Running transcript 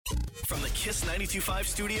From the Kiss 92.5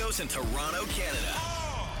 studios in Toronto, Canada.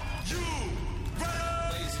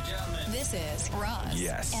 Ladies and gentlemen. This is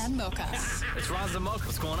Roz and Mocha. It's Roz and Mocha.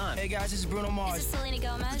 What's going on? Hey guys, this is Bruno Mars. This is Selena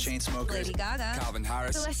Gomez. The Chainsmokers. Lady Gaga. Calvin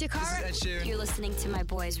Harris. Celestia Cara. This is Ed Sheeran. You're listening to my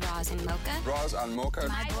boys Roz and Mocha. Roz and Mocha.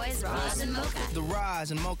 My boys Roz and Mocha. The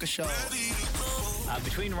Roz and Mocha Show.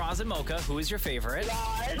 Between Roz and Mocha, who is your favorite?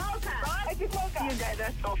 Mocha. You guys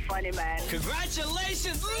are so funny, man.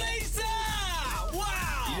 Congratulations, Lisa!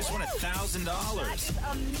 Wow! You just won $1,000. It's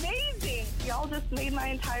amazing. Y'all just made my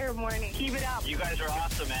entire morning. Keep it up. You guys are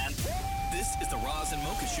awesome, man. This is the Roz and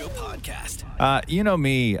Mocha Show podcast. You know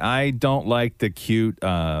me, I don't like the cute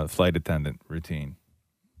flight attendant routine.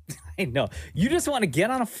 I know. You just want to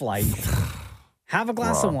get on a flight, have a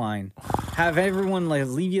glass of wine, have everyone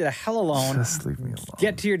leave you the hell alone. Just leave me alone.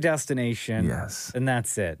 Get to your destination. Yes. And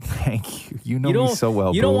that's it. Thank you. You know me so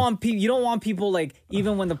well, You boo. don't want people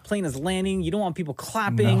even when the plane is landing, you don't want people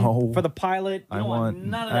clapping for the pilot. You don't want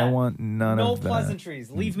none of that. I want none no of that. pleasantries.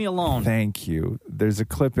 Leave me alone. Thank you. There's a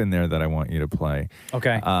clip in there that I want you to play.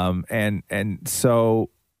 Okay. And so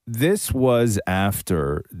this was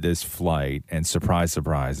after this flight, and surprise,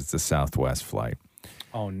 surprise, it's a Southwest flight.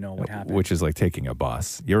 Oh no, what happened? Which is like taking a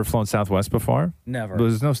bus. You ever flown Southwest before? Never.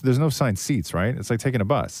 There's no assigned seats, right? It's like taking a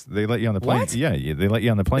bus. They let you on the plane. What? Yeah, they let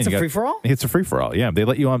you on the plane. It's a free-for-all? It's a free-for-all, yeah. They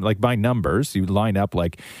let you on, like, by numbers. You line up,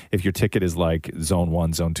 like, if your ticket is, like, Zone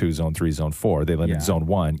 1, Zone 2, Zone 3, Zone 4, they let in Zone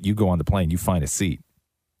 1. You go on the plane, you find a seat.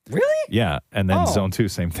 Really? Yeah, and then Zone 2,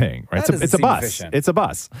 same thing, right? That It's a doesn't bus. seem efficient. It's a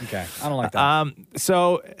bus. Okay, I don't like that.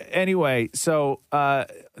 So, anyway,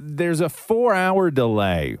 there's a 4-hour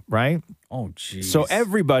delay, right? Oh, geez. So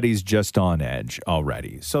everybody's just on edge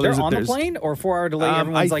already. So They're there's on the plane or 4-hour delay?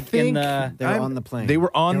 Everyone's in the. They're on the plane. They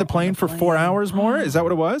were on the plane for 4 hours more. Is that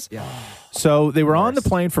what it was? Yeah. So they were on the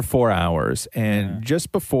plane for 4 hours, and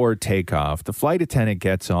just before takeoff, the flight attendant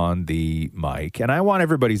gets on the mic, and I want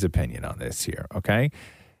everybody's opinion on this here, okay?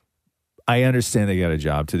 I understand they got a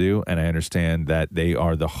job to do, and I understand that they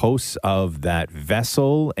are the hosts of that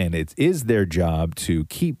vessel, and it is their job to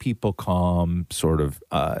keep people calm, sort of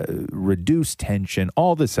reduce tension,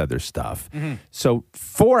 all this other stuff. Mm-hmm. So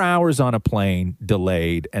 4 hours on a plane,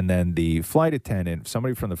 delayed, and then the flight attendant,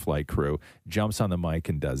 somebody from the flight crew, jumps on the mic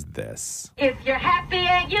and does this. If you're happy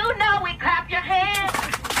and you know it, clap your hands.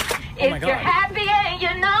 If you're happy and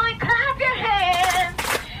you know it, clap your hands.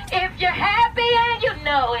 If you're happy and you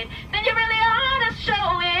know it, then you really ought to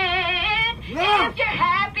show it. Yeah. If you're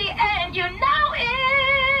happy and you know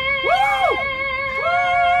it. Woo!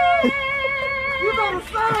 Woo! You better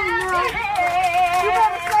say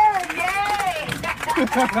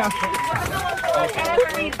it,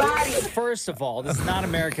 everybody. First of all, this is not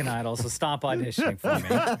American Idol, so stop auditioning for me.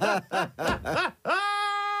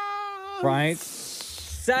 Right?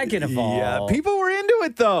 Second of all. Yeah, people were into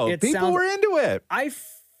it, though. People were into it. I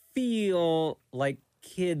feel like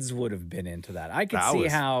kids would have been into that. I could see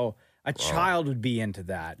how a child would be into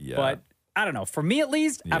that. Yeah. But I don't know. For me, at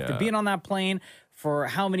least, after Yeah. being on that plane for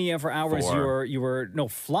how many ever hours 4. you were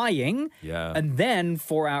flying, Yeah. and then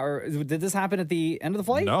 4 hours. Did this happen at the end of the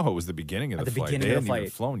flight? No, it was the beginning of At the the flight. beginning They of the hadn't even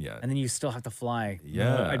flight. flown yet. And then you still have to fly.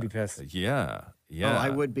 Yeah. I'd be pissed. Yeah. Yeah. Oh, I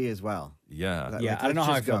would be as well. Yeah. Yeah, I don't know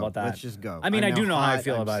how I feel about that. Let's just go. I mean, I do know how I hot,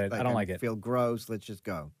 feel I'm about it. I don't like it. Feel gross. Let's just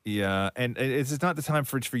go. Yeah, and it's not the time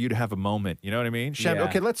for you to have a moment. You know what I mean, Shem? Yeah.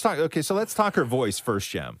 Okay, let's talk. Okay, so let's talk her voice first,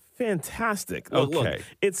 Shem. Fantastic. Look, Okay.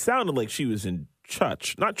 it sounded like she was in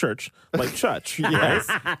church, not church, like church. Yes.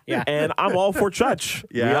 Yeah. And I'm all for church.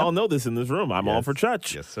 We Yeah. all know this in this room. I'm all Yes. for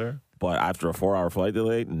church. Yes, sir. But after a 4-hour flight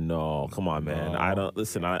delay, no, come on, man. I don't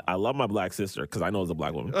listen. I love my black sister because I know it's a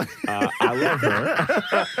black woman. I love her.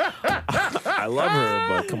 I love her,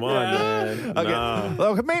 but come on, man. Okay, Nah.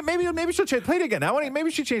 well, maybe she'll change. Play it again. Maybe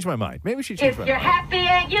she changed my mind. Maybe she changed If my you're mind. happy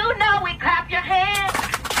and you know it, clap your hands.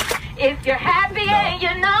 If you're happy and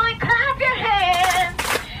you know it, clap your hands.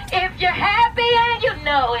 If you're happy and you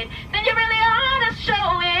know it, then you really ought to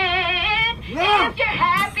show it. Yeah. If you're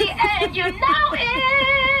happy and you know it.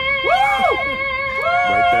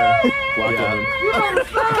 Right there. Block Yeah. on him. You better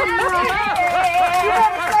say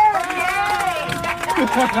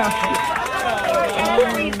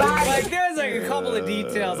Like, there's like a couple of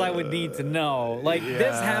details I would need to know. Like,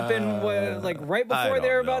 this happened like right before they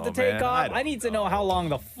were about to take off. I need to know how long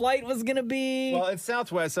the flight was gonna be. Well, it's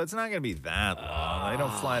Southwest, so it's not going to be that long. They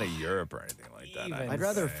don't fly to Europe or anything like that. I'd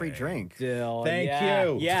rather a free drink. Still, Thank yeah,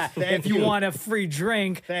 you. Yeah, Thank if you you. want a free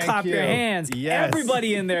drink, Thank clap your you. hands. Yes.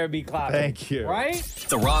 Everybody in there be clapping. Thank you. Right?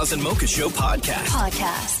 The Roz and Mocha Show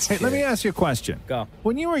podcast. Hey, let me ask you a question. Go.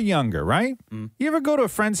 When you were younger, right? You ever go to a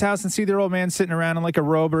friend's house and see their old man sitting around in like a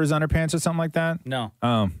robe or his underpants or something like that? No.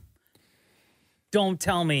 Don't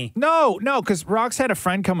tell me. No, because Rox had a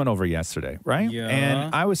friend coming over yesterday, right? Yeah.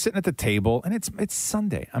 And I was sitting at the table, and it's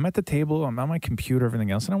Sunday. I'm at the table, I'm on my computer,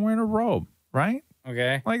 everything else, and I'm wearing a robe, right?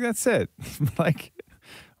 Okay. Like, that's it. Like,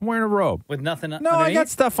 I'm wearing a robe. With nothing No, underneath? I got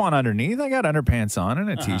stuff on underneath. I got underpants on and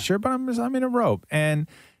a T-shirt, but I'm in a robe. And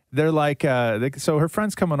they're like, so her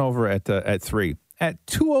friend's coming over at 3. At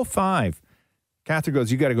 2:05, Catherine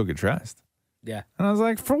goes, you got to go get dressed. Yeah. And I was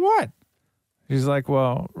like, for what? She's like,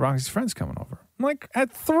 well, Roxy's friend's coming over. I'm like,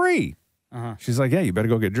 at 3. She's like, yeah, you better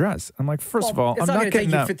go get dressed. I'm like, first of all, it's I'm not not gonna getting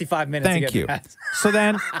take you up. 55 minutes to Thank get you. dressed. So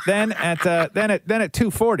then at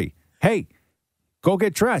 2:40, hey, go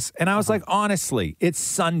get dressed. And I was like, honestly, it's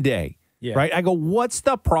Sunday, Yeah. right? I go, what's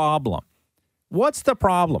the problem? What's the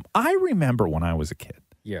problem? I remember when I was a kid,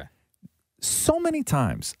 Yeah. so many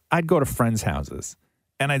times I'd go to friends' houses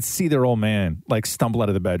and I'd see their old man like stumble out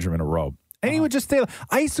of the bedroom in a robe. And he would just stay.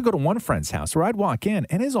 I used to go to one friend's house where I'd walk in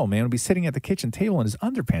and his old man would be sitting at the kitchen table in his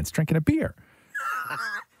underpants drinking a beer.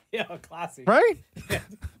 Yeah, classy. Right?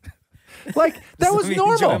 Like, that was me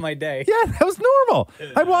normal. enjoying my day. Yeah, that was normal.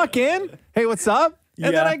 I'd walk in, hey, what's up? And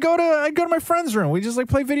then Yeah. I'd go to my friend's room. We just like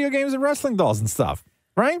play video games and wrestling dolls and stuff.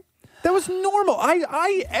 Right? That was normal.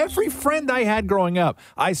 Every friend I had growing up,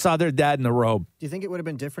 I saw their dad in a robe. Do you think it would have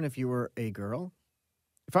been different if you were a girl?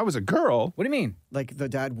 If I was a girl, What do you mean? Like the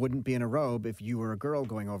dad wouldn't be in a robe if you were a girl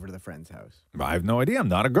going over to the friend's house. I have no idea. I'm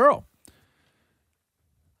not a girl.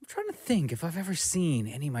 I'm trying to think if I've ever seen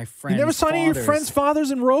any of my friends. You never saw any of your friends'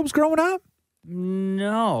 fathers in robes growing up?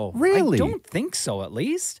 No. Really? I don't think so, at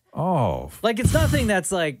least. Oh. Like, it's nothing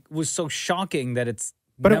that's like, was so shocking that it's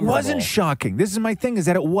But memorable. it wasn't shocking. This is my thing, is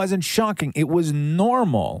that it wasn't shocking. It was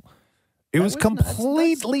normal. It was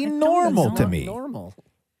completely normal to me. Normal.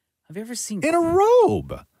 Have you ever seen In a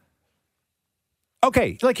robe.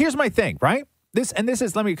 Okay, like here's my thing, right?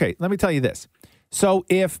 Let me tell you this. So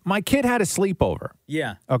if my kid had a sleepover,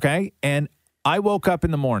 Yeah. okay, and I woke up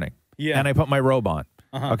in the morning, Yeah. and I put my robe on,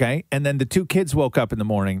 okay, and then the 2 kids woke up in the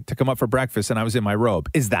morning to come up for breakfast, and I was in my robe.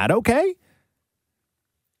 Is that okay?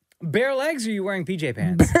 Bare legs, or are you wearing PJ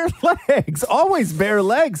pants? Bare legs, always bare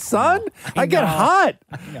legs, son. I get know. hot.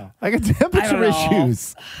 I know. I get temperature know.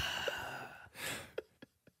 issues.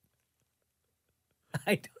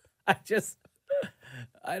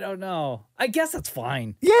 I don't know. I guess that's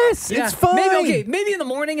fine. Yes, Yeah. it's fine. Maybe in the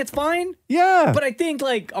morning it's fine. Yeah. But I think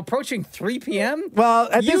like approaching 3 p.m. Well,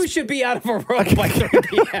 at you this- should be out of a robe by 3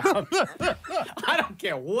 p.m. I don't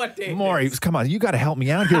care what day. Maury, come on, you got to help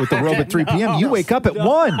me out here with the robe at 3 p.m. You wake up at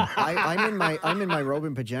 1. I'm in my robe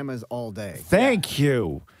and pajamas all day. Thank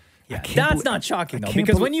you. Yeah, that's not shocking though, can't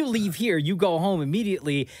because belie- when you leave here, you go home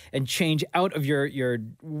immediately and change out of your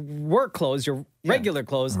work clothes, your regular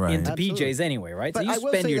clothes, Right. into Absolutely. PJs anyway, right? But so I you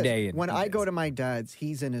will spend say your this, day in when I PJs. go to my dad's,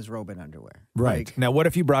 he's in his robe and underwear. Right. Like, Now, what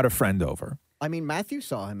if you brought a friend over? I mean, Matthew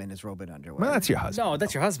saw him in his robe and underwear. Well, that's your husband. No,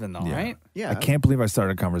 that's your husband though, right? Yeah. I can't believe I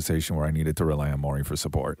started a conversation where I needed to rely on Maury for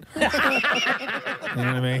support. You know what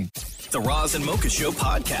I mean? The Roz and Mocha Show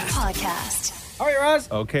podcast. All right, Roz.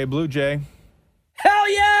 Okay, Blue Jay.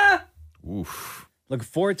 Hell yeah! Oof. Looking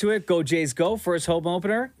forward to it. Go Jays go. First home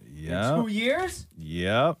opener. Yeah. 2 years.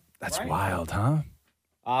 Yep. That's Right. wild,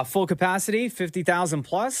 huh? Full capacity, 50,000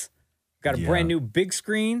 plus. Got a Yeah. brand new big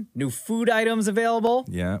screen, new food items available.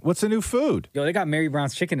 Yeah. What's the new food? Yo, they got Mary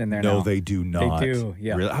Brown's chicken in there now. No, they do not. They do,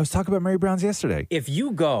 yeah. Really? I was talking about Mary Brown's yesterday. If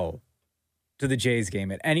you go to the Jays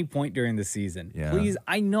game at any point during the season, Yeah. please,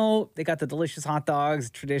 I know they got the delicious hot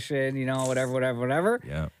dogs, tradition, you know, whatever.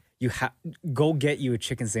 Yeah. You go get you a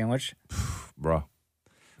chicken sandwich Bro.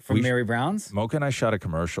 from Mary Brown's. Mocha and I shot a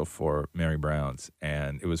commercial for Mary Brown's,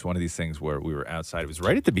 and it was one of these things where we were outside. It was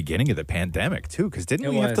right at the beginning of the pandemic, too, because didn't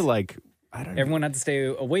we have to, like, I don't know. Everyone had to stay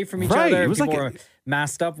away from each Right, other. it was People like were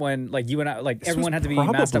masked up when, like, you and I, like, This everyone was had to be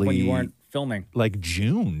masked up when you probably, weren't filming. like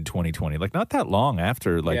June 2020, like not that long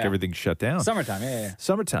after like Yeah. everything shut down. Summertime, yeah.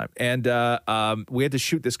 Summertime. And we had to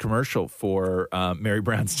shoot this commercial for Mary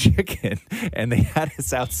Brown's Chicken, and they had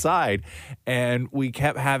us outside, and we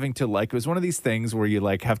kept having to, like, it was one of these things where you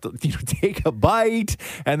like have to, you know, take a bite,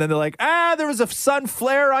 and then they're like, there was a sun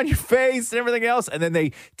flare on your face and everything else, and then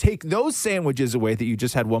they take those sandwiches away that you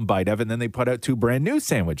just had one bite of, and then they put out 2 brand new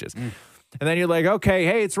sandwiches. And then you're like, okay,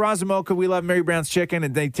 hey, it's Roz and Mocha. We love Mary Brown's Chicken.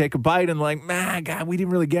 And they take a bite and like, man, God, we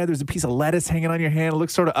didn't really get it. There's a piece of lettuce hanging on your hand. It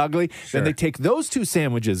looks sort of ugly. Then they take those 2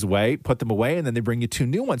 sandwiches away, put them away, and then they bring you 2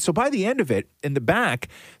 new ones. So by the end of it, in the back,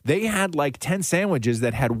 they had like 10 sandwiches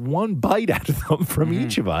that had 1 bite out of them from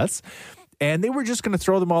each of us. And they were just going to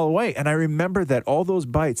throw them all away. And I remember that all those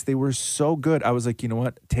bites, they were so good. I was like, you know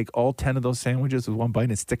what? Take all 10 of those sandwiches with 1 bite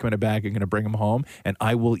and stick them in a bag. I'm going to bring them home, and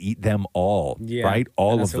I will eat them all. Yeah, Right?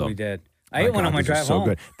 All and that's of them. what we did. I ate one on my these are drive so home.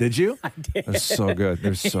 good. Did you? I did. They're so good.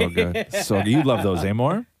 They're so good. So good. You love those,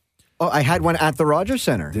 Maura? Oh, I had one at the Rogers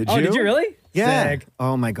Center. Did Oh, you? did you really? Yeah. Sick.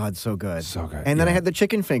 Oh my God, so good. So good. And then I had the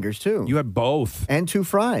chicken fingers too. You had both. And 2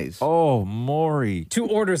 fries. Oh, Maury. 2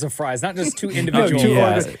 orders of fries, not just 2 individual Two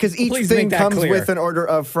fries. orders. Because each Please thing make that comes clear. with an order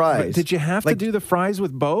of fries. But did you have to do the fries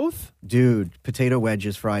with both? Dude, potato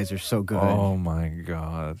wedges fries are so good. Oh my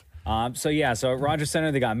God. So at Rogers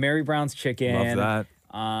Center, they got Mary Brown's chicken. Love that.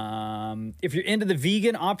 If you're into the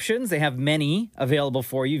vegan options, they have many available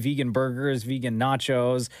for you. Vegan burgers, vegan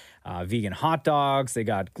nachos, vegan hot dogs. They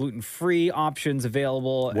got gluten-free options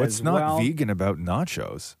available What's as not well. vegan about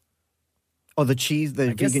nachos? Oh, the cheese,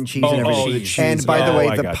 the guess- vegan cheese Oh, and everything. the cheese. And by the Oh, way,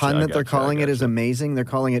 I the gotcha, pun I that they're gotcha, I calling it is gotcha. amazing. They're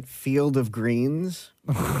calling it Field of Greens.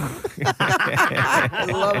 I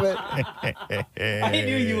love it. I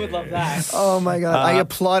knew you would love that. Oh my God. I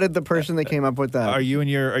applauded the person that came up with that. Are you and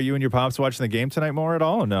your pops watching the game tonight more at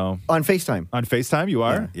all or no? On FaceTime. On FaceTime you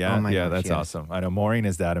are? Yeah. Oh my gosh, that's yeah. awesome. I know Maureen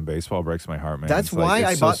is dad in baseball, breaks my heart, man. That's It's like, why it's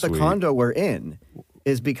I so bought the sweet. condo we're in,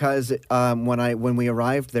 is because when we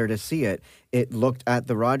arrived there to see it, it looked at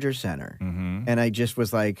the Rogers Center. Mm-hmm. And I just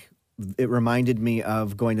was like, it reminded me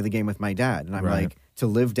of going to the game with my dad. And I'm Right. like, to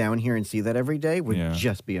live down here and see that every day would Yeah.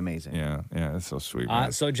 just be amazing. Yeah, it's so sweet.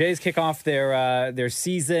 Man. So Jays kick off their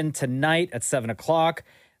season tonight at 7:00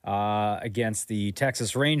 against the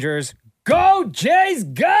Texas Rangers. Go Jays,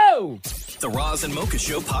 go! The Roz and Mocha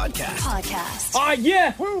Show podcast. Oh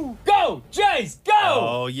yeah! Go Jays, go!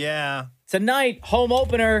 Oh yeah. Tonight, home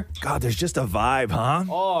opener. God, there's just a vibe, huh?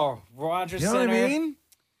 Oh, Rogers You know Center. what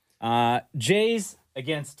I mean? Jays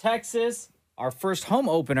against Texas. Our first home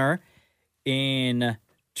opener in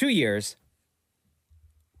 2 years.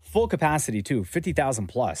 Full capacity too, 50,000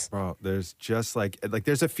 plus. Bro, there's just like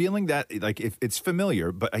there's a feeling that like if it's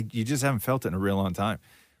familiar, but you just haven't felt it in a real long time.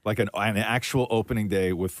 Like an actual opening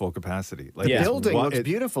day with full capacity. Like The it's building wa- looks it-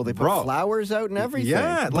 beautiful. They put bro, flowers out and everything.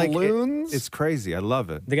 Yeah, balloons. it's crazy. I love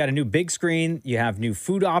it. They got a new big screen. You have new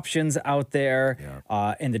food options out there.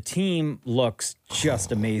 And the team looks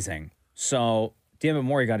just amazing. So Dammit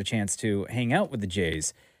Morey got a chance to hang out with the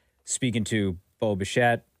Jays, speaking to Bo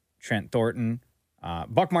Bichette, Trent Thornton,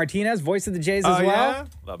 Buck Martinez, voice of the Jays as Oh, well. yeah?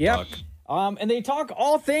 Love Yep. Buck. And they talk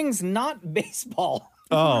all things not baseball.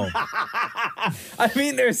 Oh. I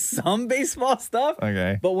mean, there's some baseball stuff.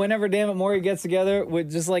 Okay. But whenever Dammit Morey gets together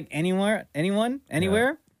with just like anywhere,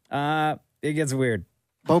 it gets weird.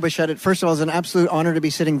 Bo Bichette, first of all, it's an absolute honor to be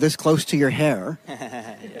sitting this close to your hair.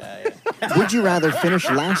 Would you rather finish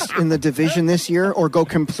last in the division this year or go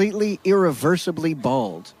completely irreversibly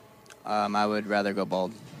bald? I would rather go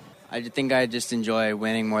bald. I think I just enjoy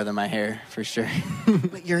winning more than my hair, for sure.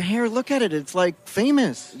 But your hair, look at it. It's like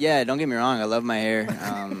famous. Yeah, don't get me wrong. I love my hair.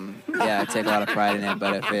 I take a lot of pride in it.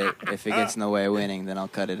 But if it gets in the way of winning, then I'll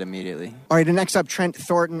cut it immediately. All right, and next up, Trent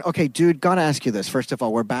Thornton. Okay, dude, got to ask you this. First of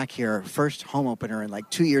all, we're back here. First home opener in like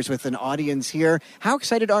 2 years with an audience here. How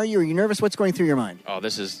excited are you? Are you nervous? What's going through your mind? Oh,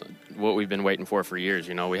 this is what we've been waiting for years.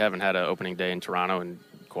 You know, we haven't had an opening day in Toronto in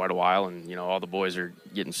quite a while, and, you know, all the boys are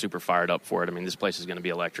getting super fired up for it. I mean, this place is going to be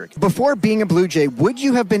electric. Before being a Blue Jay, would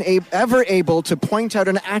you have been ever able to point out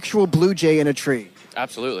an actual Blue Jay in a tree?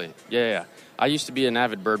 Absolutely. Yeah. I used to be an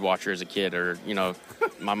avid bird watcher as a kid, or, you know,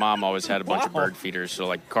 my mom always had a bunch of bird feeders, so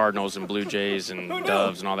like cardinals and blue jays and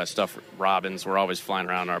doves and all that stuff, robins were always flying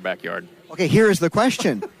around in our backyard. Okay, here is the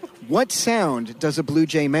question. What sound does a Blue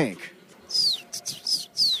Jay make?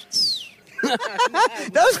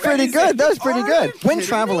 That was pretty good. When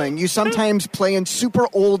traveling, you sometimes play in super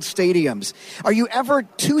old stadiums. Are you ever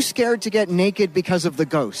too scared to get naked because of the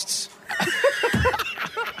ghosts?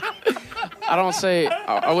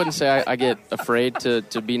 I wouldn't say I get afraid to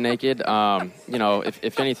be naked. You know,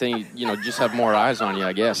 if anything, you know, just have more eyes on you,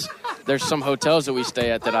 I guess. There's some hotels that we stay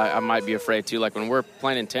at that I might be afraid to. Like when we're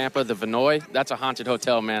playing in Tampa, the Vinoy, that's a haunted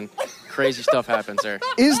hotel, man. Crazy stuff happens there.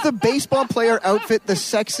 Is the baseball player outfit the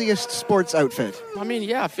sexiest sports outfit? I mean,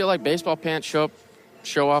 yeah, I feel like baseball pants show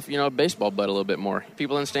off, you know, baseball butt a little bit more.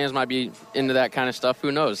 People in the stands might be into that kind of stuff.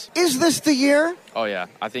 Who knows? Is this the year? Oh, yeah.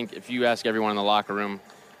 I think if you ask everyone in the locker room,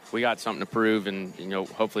 we got something to prove, and, you know,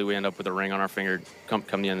 hopefully we end up with a ring on our finger come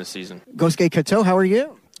the end of the season. Gosuke Kato, how are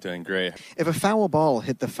you? Doing great. If a foul ball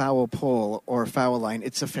hit the foul pole or foul line,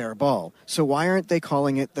 it's a fair ball. So why aren't they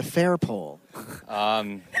calling it the fair pole? It's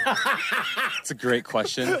a great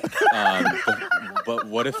question. But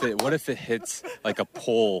what if it hits like a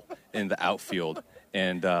pole in the outfield,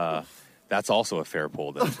 and that's also a fair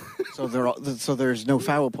pole then? So there's no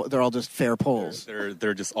foul pole. They're all just fair poles.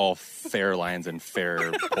 They're just all fair lines and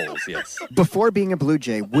fair poles. Yes. Before being a Blue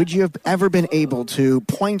Jay, would you have ever been able to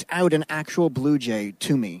point out an actual Blue Jay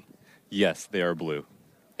to me? Yes, they are blue,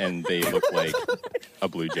 and they look like a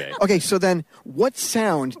blue jay. Okay, so then what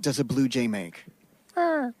sound does a blue jay make?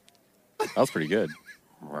 That was pretty good.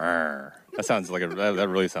 That sounds like that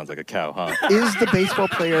really sounds like a cow, huh? Is the baseball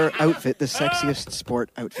player outfit the sexiest sport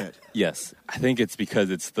outfit? Yes, I think it's because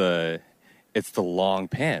it's the long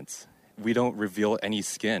pants. We don't reveal any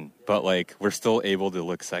skin, but like we're still able to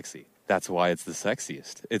look sexy. That's why it's the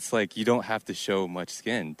sexiest. It's like you don't have to show much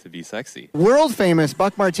skin to be sexy. World famous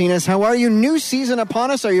Buck Martinez, how are you? New season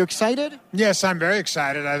upon us. Are you excited? Yes, I'm very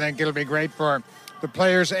excited. I think it'll be great for the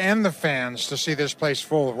players and the fans to see this place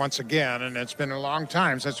full once again. And it's been a long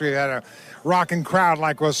time since we had a rocking crowd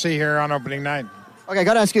like we'll see here on opening night. Okay, I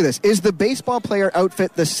got to ask you this. Is the baseball player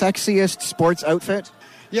outfit the sexiest sports outfit?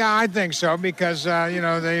 Yeah, I think so because,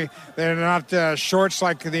 they're not shorts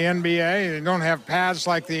like the NBA. They don't have pads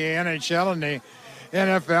like the NHL and the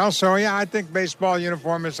NFL. So, yeah, I think baseball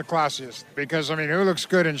uniform is the classiest because, who looks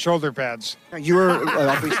good in shoulder pads? You were,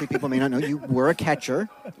 obviously people may not know, you were a catcher.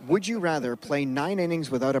 Would you rather play 9 innings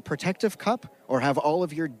without a protective cup or have all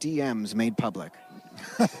of your DMs made public?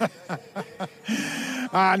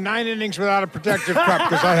 9 innings without a protective cup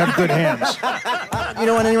because I have good hands. You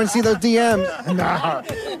don't want anyone to see those DMs? No.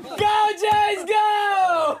 Go, Jays,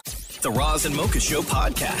 go! The Roz and Mocha Show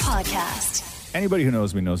Podcast. Anybody who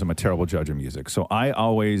knows me knows I'm a terrible judge of music. So I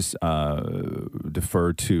always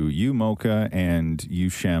defer to you, Mocha, and you,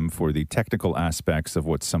 Shem, for the technical aspects of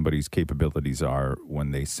what somebody's capabilities are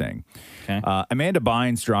when they sing. Okay. Amanda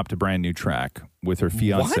Bynes dropped a brand new track with her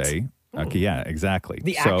fiance. Okay, yeah, exactly.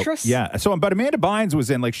 The actress? Yeah. So, but Amanda Bynes was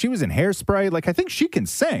in, she was in Hairspray. I think she can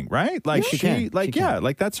sing, right? Like, she can.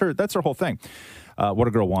 That's her whole thing. What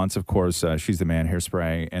a Girl Wants, of course. She's the man,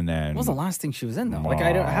 Hairspray. And then. What was the last thing she was in, though? I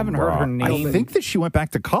haven't heard her name. I think that she went back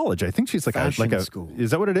to college. I think she's fashion school.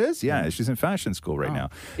 Is that what it is? Yeah, she's in fashion school right now.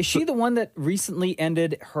 Is she the one that recently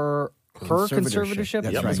ended her conservatorship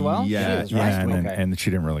as well? Yeah, she is, right? And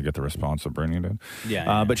she didn't really get the response that Brittany did.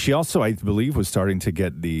 Yeah. But she also, I believe, was starting to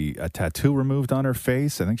get a tattoo removed on her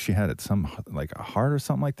face. I think she had a heart or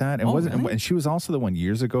something like that. And really? And she was also the one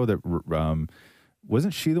years ago that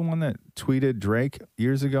wasn't she the one that tweeted Drake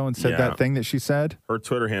years ago and said that thing that she said? Her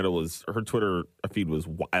Twitter feed was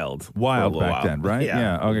wild. Back then, right?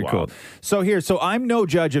 Yeah. Okay, cool. So I'm no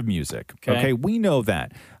judge of music. Okay, we know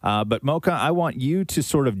that. But Mocha, I want you to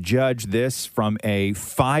sort of judge this from a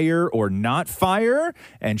fire or not fire,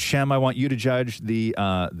 and Shem, I want you to judge the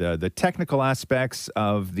technical aspects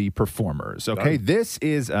of the performers. Okay, this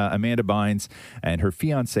is Amanda Bynes and her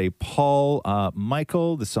fiance Paul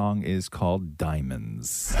Michael. The song is called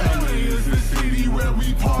Diamonds.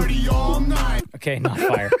 Okay, not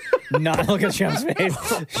fire. Not look at Shem's face.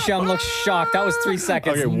 Shem looks shocked. That was 3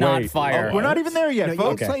 seconds. Okay, not wait. fire. We're not even there yet, No,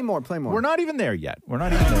 folks. Play more. We're not even there yet. We're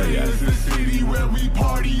not even there yet. the city where we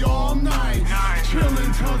party all night.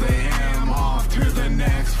 Chillin' till the AM off to the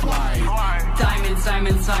next flight.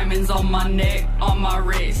 Diamonds on my neck, on my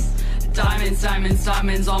wrist. Diamonds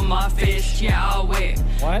on my fish, yeah, I'll wait.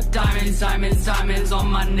 What? Diamonds on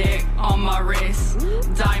my neck, on my wrist.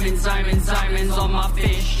 Diamonds on my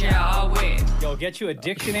fish, yeah, I'll wait. Yo, get you a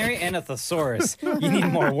dictionary and a thesaurus. You need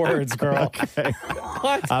more words, girl. Okay.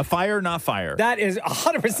 What? Fire, not fire. That is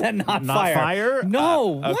 100% not fire. Fire? No.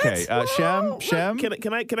 What? Okay, Shem.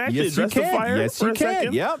 Can I actually Yes, you address the can. fire Yes, for you a can.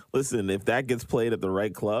 second? Yep. Listen, if that gets played at the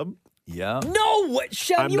right club. Yeah. No, what,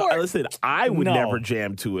 Shem? Listen, I would No. never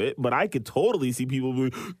jam to it, but I could totally see people be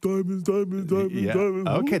diamonds. Yeah. Diamonds.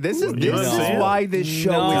 Okay, this is You know what I'm saying? why this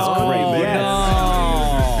show No. is great.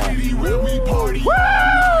 Yes. City where we party all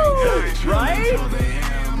night. Chillin' till the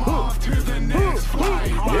AM off to the next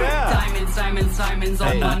flight. Diamonds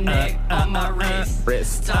on my neck, on my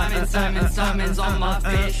wrist. Diamonds on my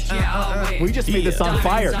fish, yeah, I'll wait. We just made this on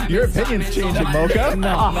fire. Your opinion's changing, Mocha.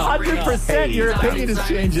 100% your opinion is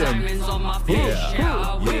changing. Diamonds on my fish, yeah,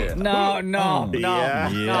 I'll wait. No,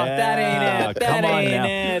 that ain't it. That Come on ain't now.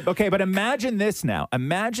 it. Okay, but imagine this now.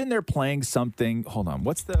 Imagine they're playing something. Hold on.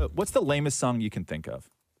 What's the lamest song you can think of?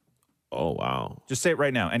 Oh, wow. Just say it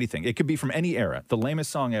right now. Anything. It could be from any era. The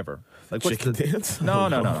lamest song ever. Like what's Chicken Dance? No.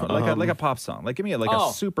 Like a pop song. Like give me a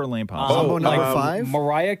super lame pop Mambo song. number 5?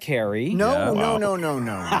 Mariah Carey. No.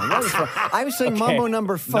 Yeah. I was saying Mambo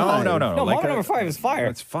number 5. No. No, Mambo number 5 is fire.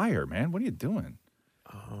 It's fire, man. What are you doing?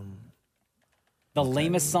 The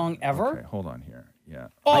lamest song ever? Okay, hold on here. Yeah.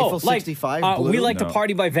 Oh, Eiffel 65, like, Blue? We Like to No.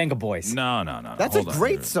 Party by Venga Boys. No. That's Hold a on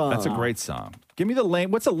great here. song. That's a great song. Give me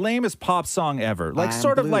what's the lamest pop song ever? Like I'm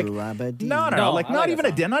sort of blue, like Aberdeen. no, No, like I not like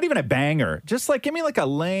even that not even a banger. Just like give me like a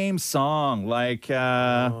lame song. Like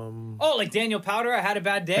Oh, like Daniel Powder, I Had a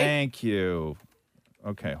Bad Day? Thank you.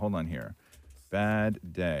 Okay, hold on here. Bad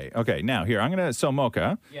Day. Okay, now here I'm gonna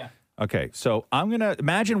Mocha. Yeah. Okay, so I'm going to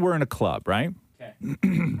imagine we're in a club, right?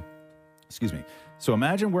 Okay. Excuse me. So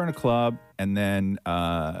imagine we're in a club, and then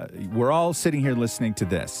we're all sitting here listening to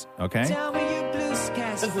this, okay?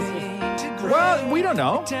 Well, we don't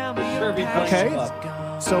know. Okay.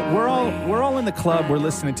 So we're all in the club. We're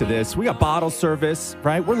listening to this. We got bottle service,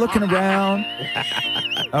 right? We're looking around.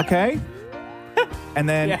 Okay. And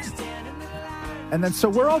then, so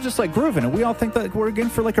we're all just like grooving, and we all think that we're in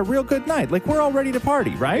for like a real good night. Like we're all ready to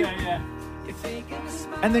party, right? Yeah.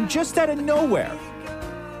 And then just out of nowhere,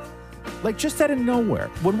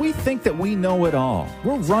 when we think that we know it all,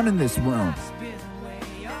 we're running this room.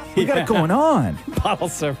 We got it going on. Bottle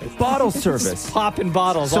service. Just popping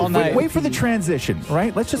bottles all night. Wait for the transition,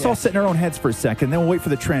 right? Let's just all sit in our own heads for a second, then we'll wait for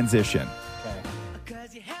the transition.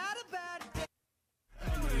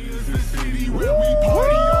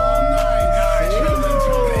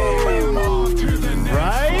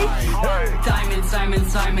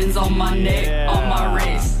 Diamonds on my neck, on my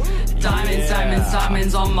wrist.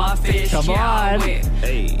 Diamonds on my fist. Come on.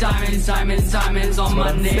 Hey. Diamonds on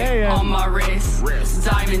my neck, on my wrist.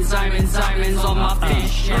 Diamonds on my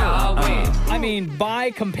fist. I mean,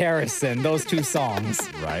 by comparison, those two songs.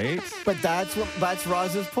 Right. But that's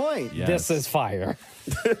Roz's point. Yes. This is fire.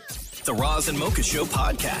 The Roz and Mocha Show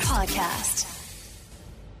podcast.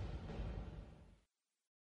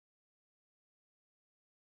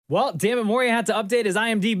 Well, damn it, Maury had to update his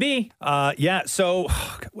IMDb. So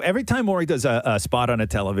every time Maury does a spot on a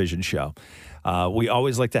television show, we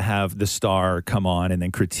always like to have the star come on and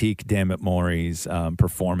then critique Damn It Maury's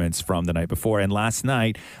performance from the night before. And last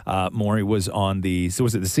night, Maury was on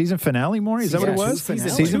was it the season finale, Maury? Is that what it was?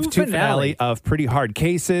 Season 2 finale of Pretty Hard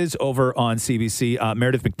Cases over on CBC.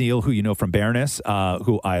 Meredith McNeil, who you know from Baroness,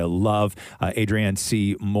 who I love, Adrienne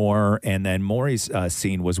C. Moore, and then Maury's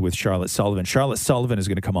scene was with Charlotte Sullivan. Charlotte Sullivan is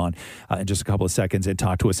going to come on in just a couple of seconds and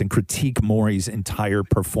talk to us and critique Maury's entire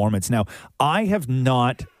performance. Now, I have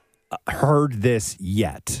not heard this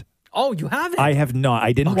yet. Oh, you haven't? I have not.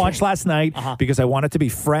 I didn't watch last night because I wanted to be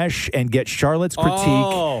fresh and get Charlotte's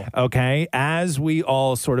critique, okay, as we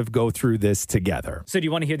all sort of go through this together. So do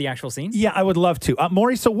you want to hear the actual scene? Yeah, I would love to.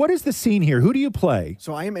 Maury, so what is the scene here? Who do you play?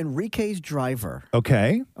 So I am Enrique's driver.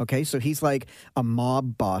 Okay. Okay, so he's like a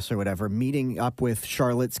mob boss or whatever, meeting up with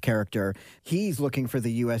Charlotte's character. He's looking for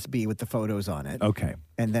the USB with the photos on it. Okay.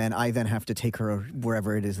 And then I have to take her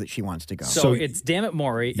wherever it is that she wants to go. So it's Damn It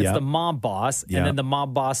Maury, it's the mob boss, and then the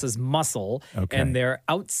mob boss's muscle, and they're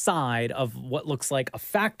outside of what looks like a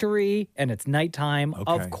factory, and it's nighttime,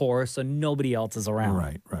 of course, so nobody else is around.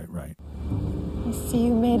 Right. I see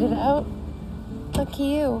you made it out. Lucky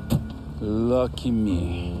you. Lucky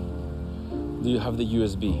me. Do you have the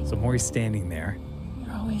USB? So Maury's standing there.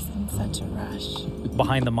 You're always in such a rush.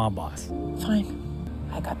 Behind the mob boss. Fine.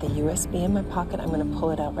 I got the USB in my pocket. I'm going to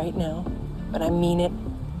pull it out right now. But I mean it.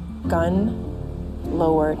 Gun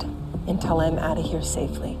lowered until I'm out of here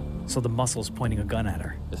safely. So the muscle's pointing a gun at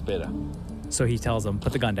her. Espera. So he tells him,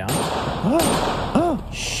 put the gun down.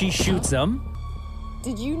 She shoots him.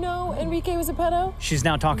 Did you know Enrique was a pedo? She's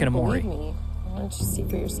now talking to Maury. Believe me. Why don't you see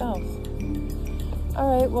for yourself?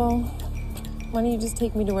 All right, well, why don't you just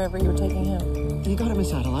take me to wherever you were taking him? You got it,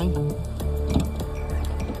 Miss Adeline.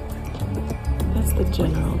 That's the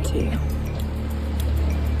general to you.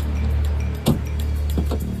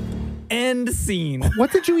 End scene.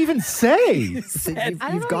 What did you even say?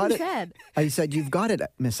 You've got it. I said, you've got it,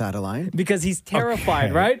 Miss Adeline. Because he's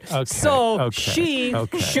terrified, right? So she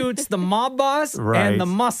shoots the mob boss and the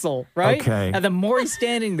muscle, right? Okay. And then Maury's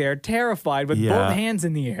standing there terrified with both hands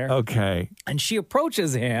in the air. Okay. And she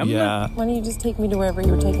approaches him. Yeah. Why don't you just take me to wherever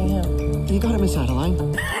you were taking him? You got it, Miss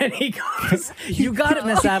Adeline. And he goes, you got it,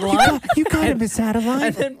 Miss Adeline. You got it, Miss Adeline.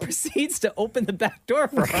 And then proceeds to open the back door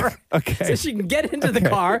for her. Okay. So she can get into the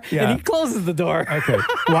car, and he closes the door. Okay.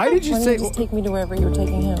 Why did you Why don't say... you just take me to wherever you were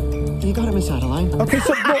taking him? You got it, Miss Adeline. Okay,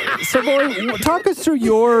 so Maury, talk us through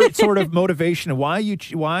your sort of motivation and why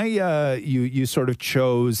you sort of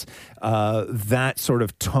chose that sort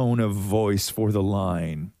of tone of voice for the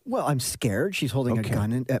line. Well, I'm scared. She's holding a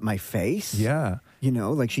gun at my face. Yeah. You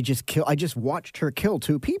know, like she just killed. I just watched her kill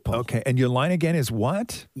 2 people. Okay, and your line again is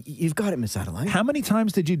what? You've got it, Miss Adeline. How many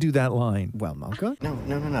times did you do that line? Well, Mocha.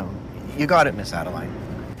 No. You got it, Miss Adeline.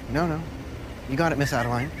 No. You got it, Miss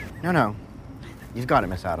Adeline. No. You've got it,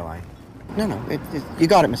 Miss Adeline. No. You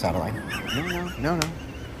got it, Miss Adeline. No.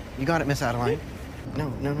 You got it, Miss Adeline.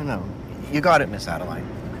 No. You got it, Miss Adeline.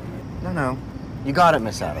 No. You got it,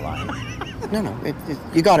 Miss Adeline. No.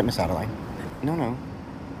 You got it, Miss Adeline. No.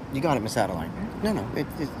 You got it, Miss Adeline.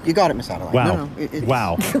 You got it, Miss Adeline.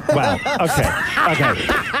 Wow. Wow. Okay.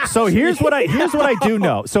 So here's what I do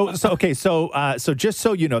know. So just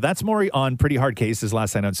so you know, that's Maury on Pretty Hard Cases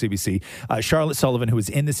last night on CBC. Charlotte Sullivan, who was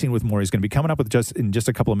in the scene with Maury, is going to be coming up with in just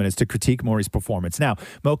a couple of minutes to critique Maury's performance. Now,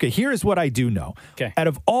 Mocha, here is what I do know. Okay. Out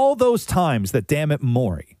of all those times that Damn It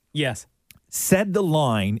Maury said the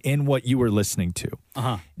line in what you were listening to,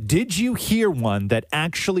 did you hear one that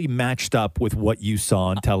actually matched up with what you saw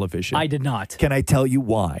on television? I did not. Can I tell you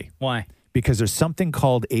why? Why? Because there's something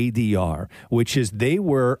called ADR, which is they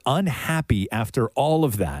were unhappy after all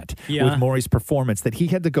of that with Maury's performance that he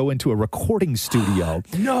had to go into a recording studio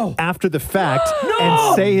after the fact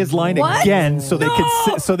and say his line again so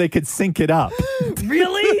they could sync it up.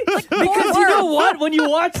 Really? Because you know what? When you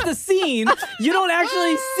watch the scene, you don't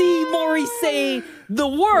actually see Maury say the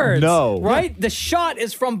words. No. Right? The shot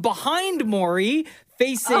is from behind Maury,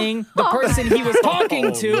 facing the person he was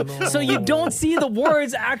talking to, so you don't see the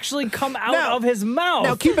words actually come out of his mouth.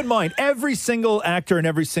 Now, keep in mind, every single actor in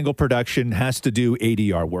every single production has to do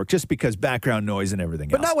ADR work just because background noise and everything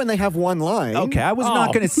But else. not when they have one line. Okay, I was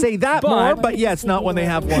not going to say that more, but yeah, it's not when they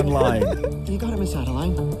have one line. You got it, Miss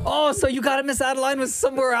Adeline. Oh, so You Got It, Miss Adeline was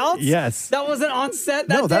somewhere else? Yes. That wasn't on set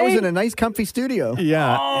that day? No, that was in a nice, comfy studio.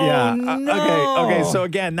 Yeah. no. Okay. So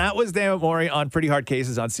again, that was Damn It Maury on Pretty Hard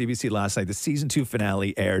Cases on CBC last night. The season 2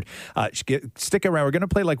 finale aired. Stick around. We're going to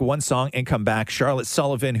play like one song and come back. Charlotte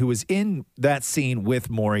Sullivan, who was in that scene with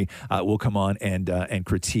Maury, will come on and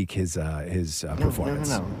critique his performance.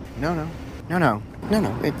 No.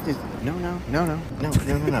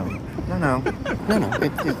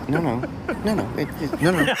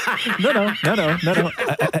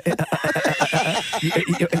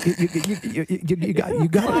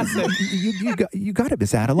 You got it,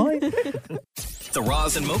 Miss Adeline. The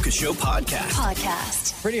Roz and Mocha Show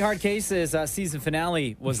podcast. Pretty Hard Cases season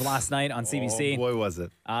finale was last night on CBC. Oh, boy, was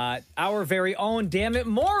it. Our very own Damn It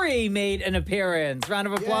Maury made an appearance. Round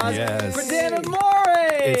of applause Yes. for Damn It Maury.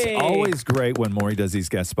 It's always great when Maury does these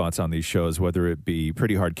guest spots on these shows, whether it be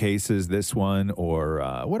Pretty Hard Cases, this one, or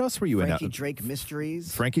what else were you Frankie in? Drake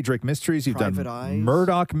Mysteries. Frankie Drake Mysteries. You've Private done Eyes.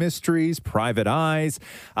 Murdoch Mysteries, Private Eyes,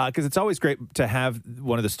 because it's always great to have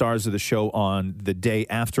one of the stars of the show on the day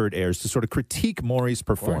after it airs to sort of critique Maury's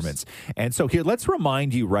performance. And so here, let's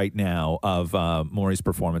remind you right now of Maury's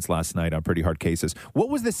performance last night on Pretty Hard Cases. What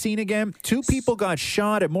was the scene again? 2 people got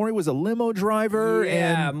shot, and Maury was a limo driver.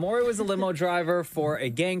 Yeah, Maury was a limo driver for a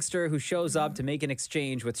gangster who shows up to make an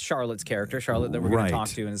exchange with Charlotte's character, Charlotte, that we're going to talk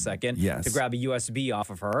to in a second, to grab a USB off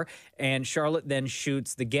of her. And Charlotte then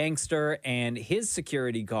shoots the gangster and his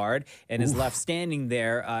security guard and is left standing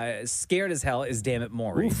there, scared as hell, is Damn It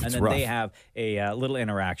Maury. And then they have a little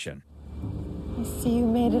interaction. I see you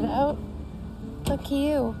made it out. Lucky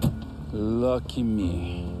you. Lucky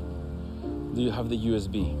me. Do you have the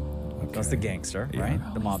USB? That's the gangster, right?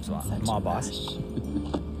 The mob boss.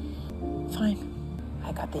 Fine.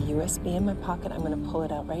 I got the USB in my pocket. I'm going to pull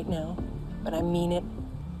it out right now. But I mean it.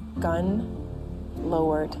 Gun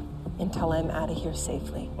lowered until I'm out of here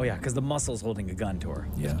safely. Oh, yeah, because the muscle's holding a gun to her.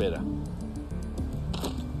 Yeah. Better.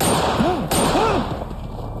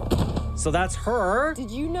 So that's her.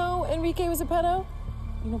 Did you know Enrique was a pedo?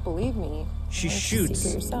 You don't believe me. She Why don't you shoots see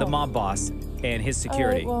for yourself? the mob boss and his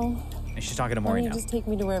security. All right, well, and she's talking to why Maury don't you now. just take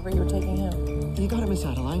me to wherever you were taking him? You got it, Miss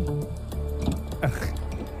Adeline.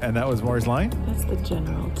 And that was Maury's line? That's the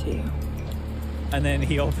general to you. And then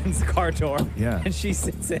he opens the car door. Yeah. And she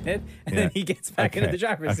sits in it. And then he gets back into the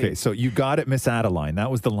driver's seat. Okay, so you got it, Miss Adeline.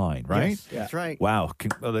 That was the line, right? Yes, that's right. Wow.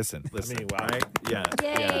 Listen. Wow. Right? Yeah.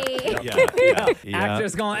 Yay.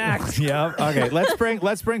 Actors gonna act. Yeah. Okay.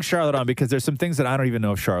 Let's bring Charlotte on because there's some things that I don't even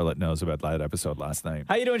know if Charlotte knows about that episode last night.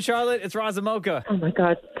 How you doing, Charlotte? It's Roz and Mocha. Oh my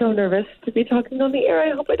God, so nervous to be talking on the air.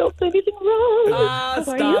 I hope I don't say anything wrong. How are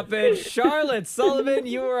Stop you? it. Charlotte Sullivan,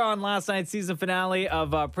 you were on last night's season finale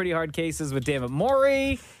of Pretty Hard Cases with Damn It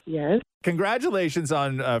Maury. Yes. Congratulations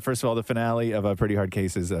on, first of all, the finale of Pretty Hard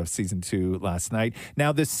Cases of season 2 last night.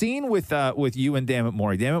 Now, the scene with you and Damn It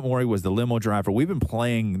Maury. Damn It Maury was the limo driver. We've been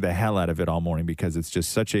playing the hell out of it all morning because it's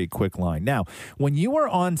just such a quick line. Now, when you were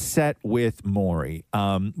on set with Maury,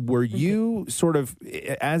 were you sort of,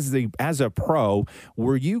 as a pro,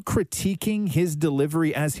 were you critiquing his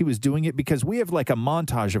delivery as he was doing it? Because we have like a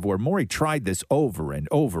montage of where Maury tried this over and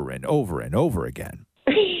over and over and over again.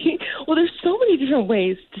 Well, there's so many different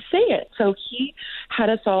ways to say it. So he had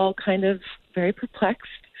us all kind of very perplexed.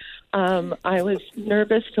 I was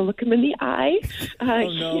nervous to look him in the eye. Oh,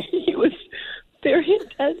 no. He was very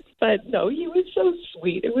intense, but no, he was so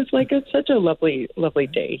sweet. It was like such a lovely, lovely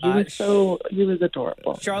day. He was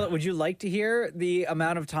adorable. Charlotte, would you like to hear the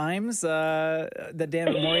amount of times that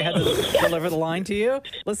Dan Mori had to deliver the line to you?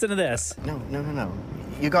 Listen to this. No.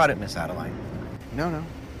 You got it, Miss Adeline. No.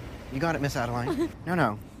 You got it, Miss Adeline.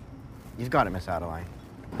 No. You've got it, Miss Adeline.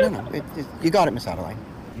 No. You got it, Miss Adeline.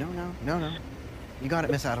 No. You got it,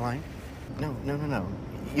 Miss Adeline. No.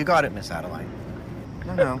 You got it, Miss Adeline.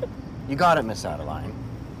 No. You got it, Miss Adeline.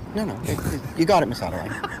 No. You got it, Miss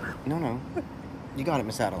Adeline. No. You got it,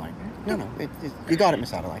 Miss Adeline. No. You got it,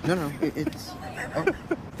 Miss Adeline. No. It's. Oh.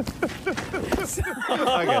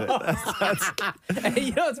 I get it. Hey,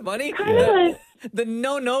 you know what's funny? Yeah. The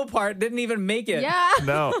no part didn't even make it. Yeah.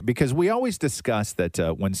 No, because we always discuss that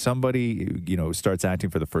when somebody, starts acting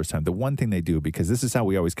for the first time, the one thing they do, because this is how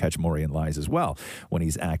we always catch Maury in lies as well, when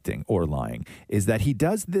he's acting or lying, is that he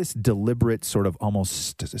does this deliberate sort of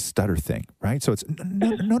almost stutter thing, right? So it's,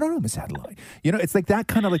 no, Miss Adeline. It's like that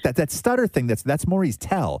kind of like that stutter thing, that's Maury's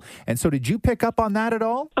tell. And so did you pick up on that at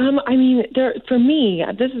all? I mean, for me,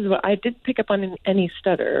 this is what I did pick up on any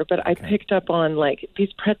stutter, but I picked up on like, these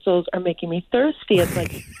pretzels are making me thirsty. It's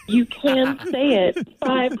like, you can say it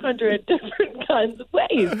 500 different kinds of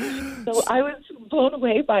ways. So I was blown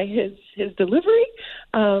away by his delivery.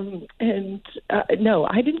 No,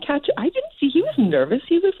 I didn't catch it. I didn't see. He was nervous.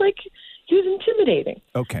 He was intimidating.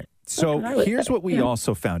 Okay. So here's what we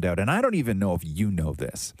also found out, and I don't even know if you know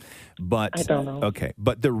this, but I don't know. Okay,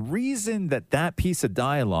 but the reason that piece of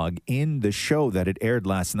dialogue in the show that it aired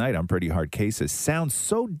last night on Pretty Hard Cases sounds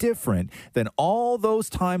so different than all those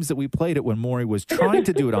times that we played it when Maury was trying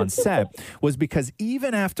to do it on set was because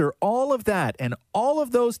even after all of that and all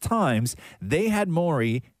of those times, they had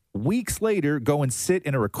Maury weeks later go and sit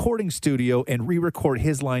in a recording studio and re-record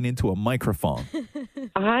his line into a microphone.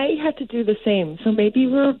 I had to do the same, so maybe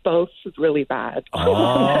we're both really bad. Come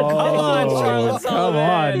on, Charlotte Sullivan. Come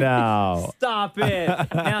on now. Stop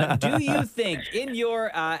it. Now, do you think, in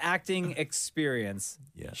your acting experience,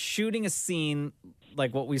 shooting a scene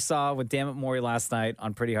like what we saw with Dammit Maury last night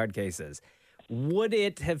on Pretty Hard Cases, would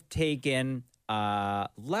it have taken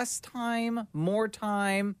less time, more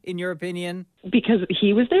time, in your opinion? Because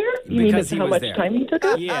he was there? You mean how much time he took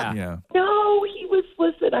up? Yeah. No, he was,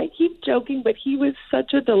 listen, I keep joking, but he was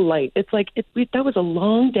such a delight. It's like, that was a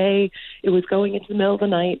long day. It was going into the middle of the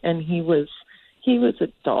night, and he was a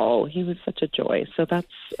doll. He was such a joy. So that's,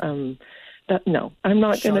 no, I'm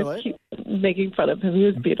not going to keep making fun of him. He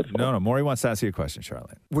was beautiful. No, Maury wants to ask you a question,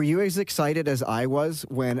 Charlotte. Were you as excited as I was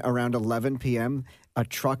when around 11 p.m. a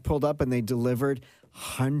truck pulled up and they delivered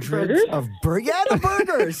hundreds of burgers? Yeah, the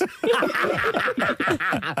burgers.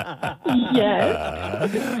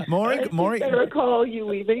 Yes. Maury. I recall you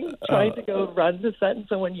leaving, trying to go run the set, and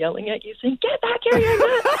someone yelling at you, saying, "Get back here, you're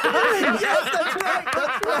not." Yes, that's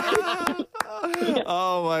right.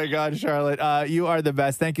 Oh my God, Charlotte, you are the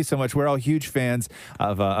best. Thank you so much. We're all huge fans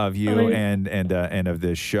of you and of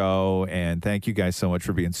this show, and thank you guys so much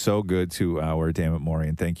for being so good to our Dammit Maury,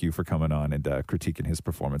 and thank you for coming on and critiquing his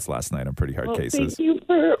performance last night on Pretty Hard Cases. Thank you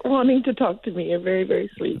for wanting to talk to me. You're very, very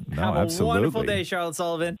sweet. No, Have absolutely. a wonderful day, Charlotte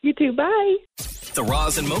Sullivan. You too. Bye. The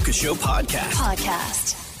Roz and Mocha Show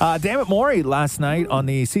podcast. Dammit Maury last night on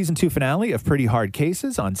the season 2 finale of Pretty Hard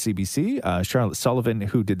Cases on CBC. Charlotte Sullivan,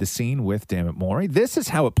 who did the scene with Dammit Maury. This is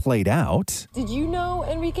how it played out. Did you know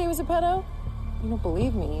Enrique was a pedo? You don't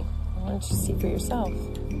believe me. Why don't you see for yourself?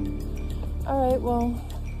 All right, well,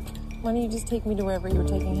 why don't you just take me to wherever you were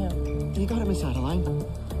taking him? You got it, Miss Adeline.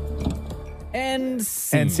 And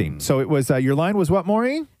scene. So it was, your line was what,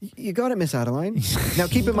 Maury? You got it, Miss Adeline. Now,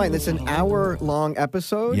 keep in mind, it's an hour-long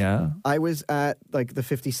episode. Yeah. I was at, like, the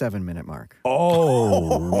 57-minute mark.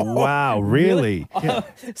 Oh, wow, really? Yeah.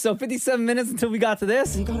 So 57 minutes until we got to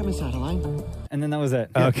this? You got it, Miss Adeline. And then that was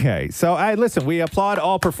it. Okay, so listen, we applaud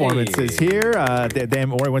all performances here. Dammit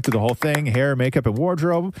Maury went through the whole thing, hair, makeup, and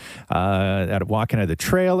wardrobe, walking out of the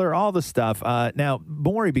trailer, all the stuff. Now,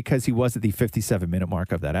 Maury, because he was at the 57-minute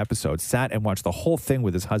mark of that episode, sat and watched the whole thing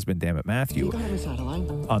with his husband, Dammit Matthew,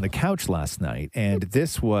 on the couch last night, and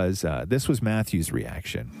this was Matthew's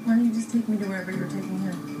reaction. Why don't you just take me to wherever you were taking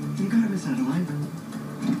him? You got it, Miss Adeline.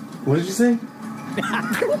 What did you say?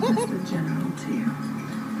 The general to you.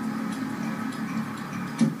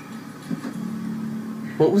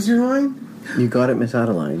 What was your line? You got it, Miss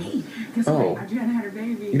Adeline. Oh.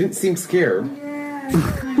 You didn't seem scared.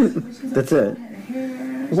 That's it.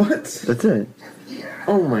 What? That's it.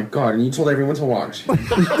 Oh my God, and you told everyone to watch. I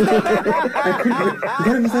couldn't. You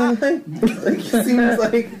got it, Miss Adeline? Like, it seems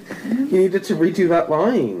like you needed to redo that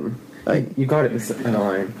line. You got it, Miss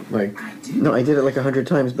Adeline. Like, No, I did it like 100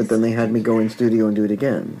 times, but then they had me go in studio and do it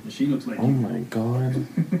again. oh my god.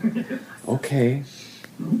 Okay.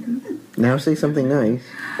 Now say something nice.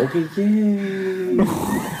 Okay, yay.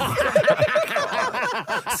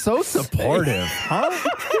 So supportive, huh?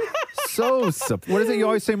 What is it you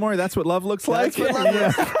always say, Maury? That's what love looks like? The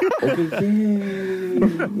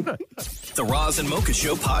Roz and Mocha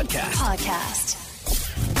Show podcast.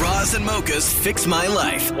 Roz and Mocha's Fix My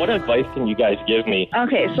Life. What advice can you guys give me?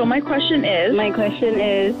 Okay, so my question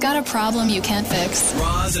is... Got a problem you can't fix?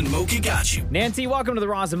 Roz and Mocha got you. Nancy, welcome to the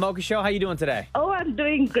Roz and Mocha Show. How you doing today? Oh, I'm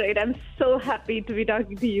doing great. I'm so happy to be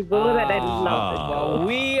talking to you both, and I love the show.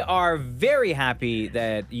 We are very happy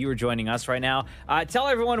that you are joining us right now. Tell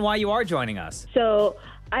everyone why you are joining us. So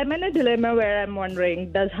I'm in a dilemma where I'm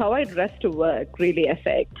wondering, does how I dress to work really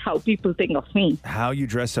affect how people think of me? How you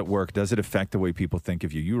dress at work, does it affect the way people think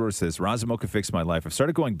of you? You wrote this, Roz and Mocha Fix My Life. I've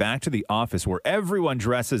started going back to the office where everyone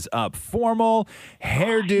dresses up, formal,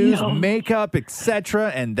 hairdos, makeup,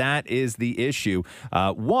 etc., and that is the issue.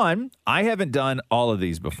 One, I haven't done all of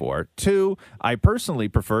these before. Two, I personally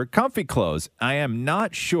prefer comfy clothes. I am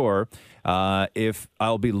not sure if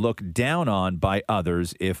I'll be looked down on by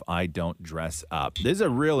others if I don't dress up. This is a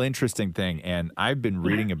real interesting thing, and I've been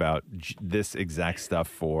reading about this exact stuff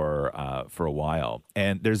for a while.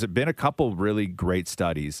 And there's been a couple really great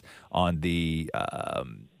studies on the,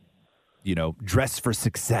 dress for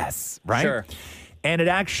success, right? Sure. And it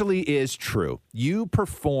actually is true. You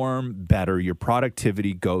perform better. Your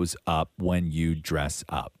productivity goes up when you dress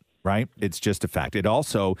up. Right? It's just a fact. It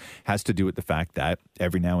also has to do with the fact that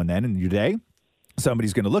every now and then in your day,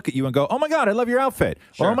 somebody's going to look at you and go, oh my God, I love your outfit.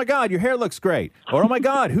 Or, oh my God, your hair looks great. Or, oh my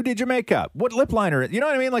God, who did your makeup? What lip liner? You know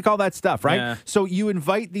what I mean? Like all that stuff, right? Yeah. So you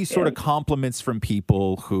invite these sort of compliments from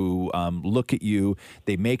people who look at you,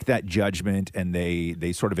 they make that judgment, and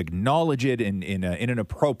they sort of acknowledge it in an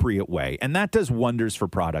appropriate way. And that does wonders for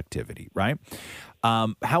productivity, right?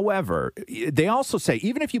 However, they also say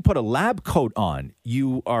even if you put a lab coat on,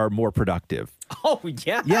 you are more productive. Oh,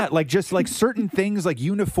 yeah. Yeah, like just like certain things, like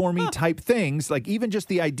uniformy type things, like even just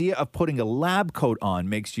the idea of putting a lab coat on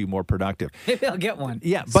makes you more productive. Maybe I'll get one.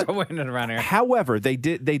 Yeah, but Start wearing it around here. However, they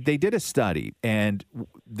did a study, and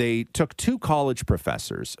they took 2 college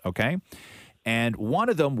professors, okay? And one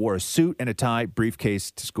of them wore a suit and a tie,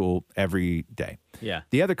 briefcase to school every day. Yeah.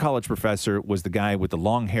 The other college professor was the guy with the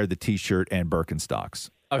long hair, the T-shirt, and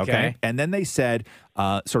Birkenstocks. Okay. And then they said,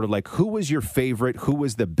 sort of like, who was your favorite? Who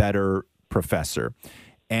was the better professor?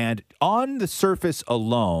 And on the surface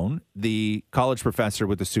alone, the college professor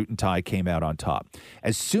with the suit and tie came out on top.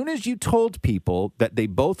 As soon as you told people that they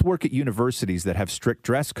both work at universities that have strict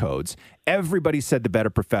dress codes, everybody said the better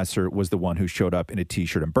professor was the one who showed up in a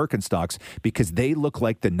T-shirt and Birkenstocks because they look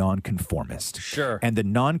like the nonconformist. Sure. And the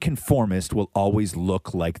nonconformist will always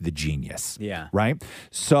look like the genius. Yeah. Right?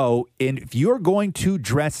 So if you're going to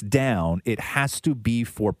dress down, it has to be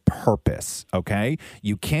for purpose, okay?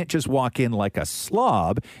 You can't just walk in like a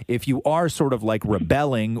slob. If you are sort of like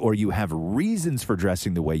rebelling or you have reasons for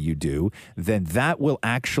dressing the way you do, then that will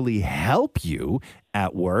actually help you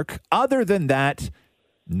at work. Other than that,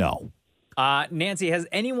 no. Nancy, has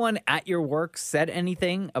anyone at your work said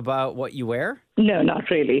anything about what you wear? No, not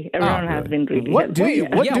really. Everyone has been really What do you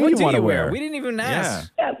helpful. What do you want to wear? We didn't even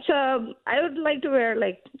ask. Yeah, so I would like to wear,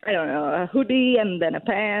 like, I don't know, a hoodie and then a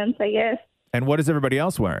pants, I guess. And what is everybody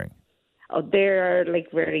else wearing? Oh, they're like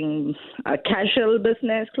wearing casual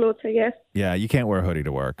business clothes, I guess. Yeah, you can't wear a hoodie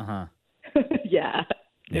to work. Uh-huh. Yeah.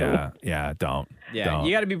 Yeah, don't. Yeah, Don't.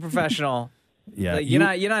 you got to be professional. Yeah, Like, you're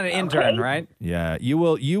not an intern, right? Yeah, you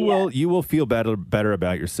will feel better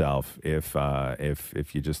about yourself if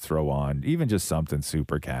you just throw on even just something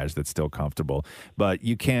super cash that's still comfortable. But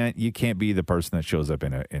you can't be the person that shows up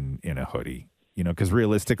in a hoodie. You know, because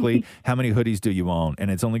realistically, how many hoodies do you own? And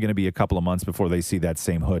it's only going to be a couple of months before they see that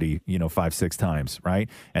same hoodie, 5-6 times, right?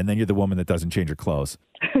 And then you're the woman that doesn't change her clothes.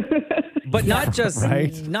 But not just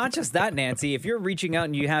Right? not just that, Nancy. If you're reaching out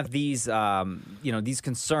and you have these these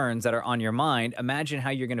concerns that are on your mind, imagine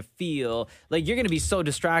how you're going to feel. Like you're going to be so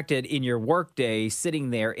distracted in your workday,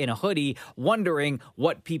 sitting there in a hoodie, wondering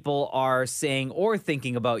what people are saying or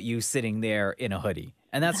thinking about you sitting there in a hoodie.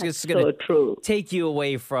 And that's just going to take you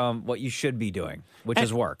away from what you should be doing, which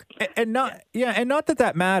is work. And not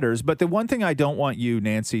that matters, but the one thing I don't want you,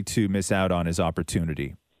 Nancy, to miss out on is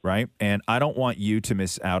opportunity. Right. And I don't want you to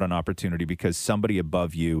miss out on opportunity because somebody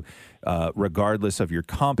above you, regardless of your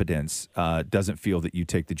competence, doesn't feel that you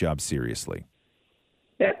take the job seriously.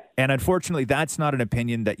 Yeah. And unfortunately, that's not an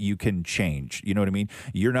opinion that you can change. You know what I mean?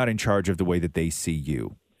 You're not in charge of the way that they see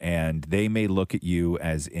you. And they may look at you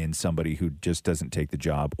as in somebody who just doesn't take the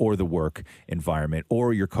job or the work environment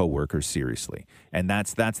or your coworkers seriously. And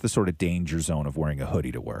that's the sort of danger zone of wearing a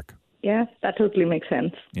hoodie to work. Yeah, that totally makes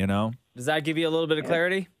sense. You know? Does that give you a little bit of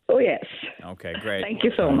clarity? Oh, yes. Okay, great. Thank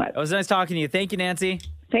you so much. It was nice talking to you. Thank you, Nancy.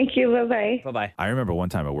 Thank you. Bye-bye. Bye-bye. I remember one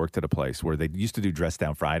time I worked at a place where they used to do Dress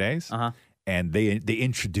Down Fridays. Uh-huh. And they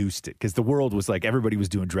introduced it because the world was like, everybody was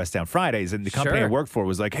doing Dress Down Fridays. And the company I Sure. worked for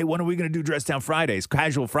was like, hey, when are we going to do Dress Down Fridays,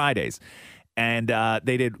 Casual Fridays? And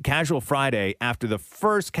they did Casual Friday after the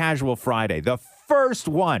first Casual Friday, the first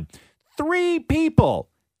one. Three people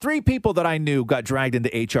that I knew got dragged into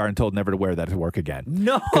HR and told never to wear that to work again.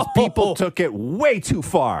 No. Because people took it way too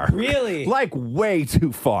far. Really? Like way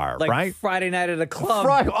too far, Like right? Friday night at a club.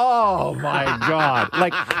 Oh my God.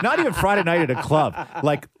 Like not even Friday night at a club,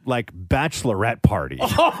 like bachelorette party.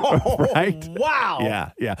 Right?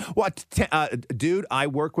 Wow. Yeah. What, dude,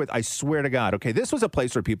 I swear to God, okay, this was a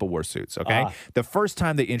place where people wore suits, okay? The first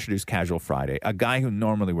time they introduced Casual Friday, a guy who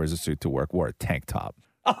normally wears a suit to work wore a tank top.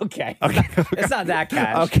 Okay. It's not that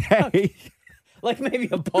cash. Okay. Like maybe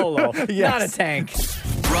a polo, not a tank.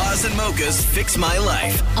 Roz and Mocha's Fix My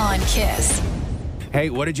Life. On Kiss.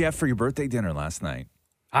 Hey, what did you have for your birthday dinner last night?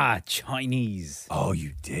 Chinese. Oh,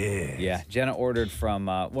 you did? Yeah. Jenna ordered from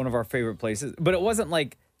one of our favorite places, but it wasn't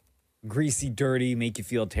like greasy, dirty, make you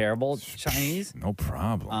feel terrible Chinese. No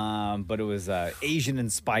problem. But it was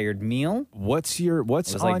Asian-inspired meal. What's It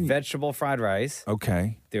was like on? vegetable fried rice.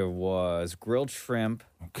 Okay. There was grilled shrimp.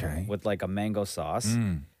 Okay. With like a mango sauce.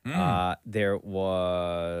 There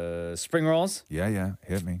was spring rolls. Yeah.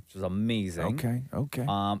 Hit me. Which was amazing. Okay.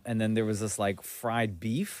 And then there was this like fried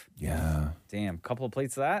beef. Yeah. Damn, couple of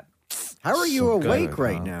plates of that. How are you So awake good,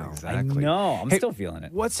 right huh? now? Exactly. I know. I'm Hey, still feeling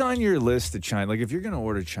it. What's on your list of China? Like, if you're going to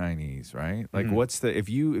order Chinese, right? Like, what's the if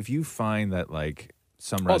you find that like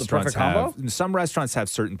some Oh, the perfect restaurants combo? some restaurants have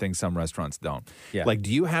certain things, some restaurants don't. Yeah. Like,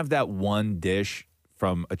 do you have that one dish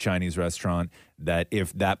from a Chinese restaurant that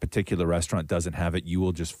if that particular restaurant doesn't have it, you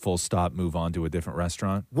will just full stop move on to a different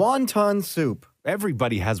restaurant? Wonton soup.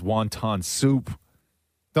 Everybody has wonton soup,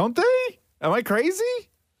 don't they? Am I crazy?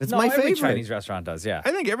 It's No, my every favorite. Chinese restaurant does, yeah. I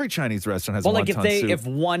think every Chinese restaurant has Well, wonton like soup. if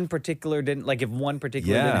one particular didn't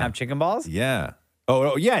Yeah. have chicken balls, Yeah.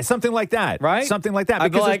 Oh, yeah, something like that. Right? Something like that.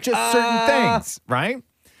 I'd be Because like, it's just certain things, right?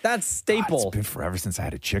 that's staple. It's been forever since I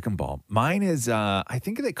had a chicken ball. Mine is, I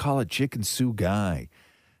think they call it chicken sugai.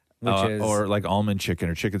 Which is- or like almond chicken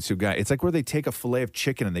or chicken sugai. It's like where they take a fillet of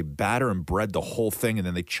chicken and they batter and bread the whole thing and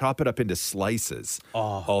then they chop it up into slices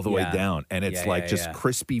all the way yeah. down. And it's Yeah, like yeah, just yeah.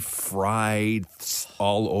 crispy fried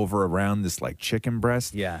all over around this like chicken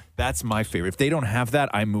breast. Yeah. That's my favorite. If they don't have that,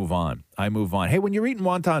 I move on. Hey, when you're eating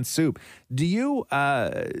wonton soup, do you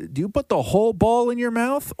put the whole ball in your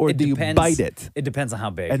mouth or do you bite it? It depends on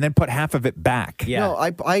how big. And then put half of it back. Yeah. No,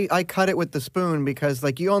 I cut it with the spoon because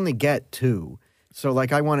like you only get two. So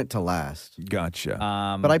like I want it to last. Gotcha.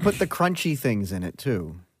 But I put the crunchy things in it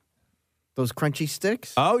too. Those crunchy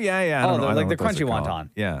sticks? Oh, yeah. I don't know. I don't like know the what those crunchy are called.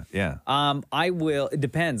 wonton. Yeah. I will. It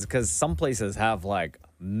depends because some places have like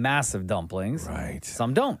massive dumplings. Right.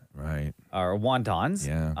 Some don't. Right. Or wontons.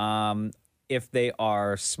 Yeah. If they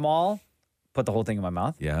are small, put the whole thing in my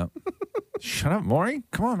mouth. Yeah. Shut up, Maury.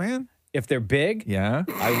 Come on, man. If they're big, Yeah.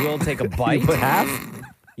 I will take a bite. You put half?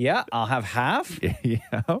 Yeah, I'll have half. Yeah.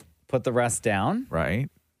 Put the rest down. Right.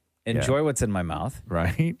 Enjoy what's in my mouth.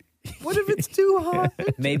 Right. What if it's too hot?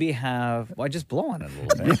 Maybe just blow on it a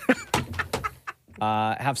little bit.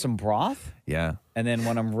 Have some broth. Yeah. And then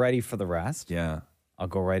when I'm ready for the rest, Yeah. I'll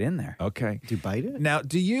go right in there. Okay. Do you bite it? Now,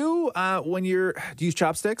 do you do you use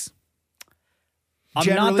chopsticks?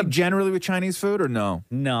 I'm Generally with Chinese food or no?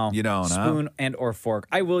 No. You don't, huh? Spoon and or fork.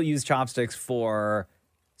 I will use chopsticks for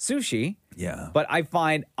sushi. Yeah. But I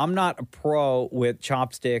find I'm not a pro with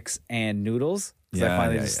chopsticks and noodles. Because I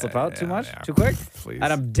find they just slip out too much, too quick. Please.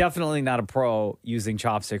 And I'm definitely not a pro using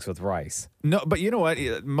chopsticks with rice. No, but you know what?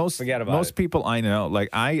 Most people I know, like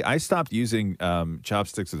I stopped using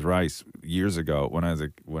chopsticks with rice years ago when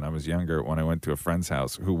I was younger. When I went to a friend's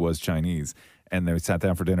house who was Chinese, and they sat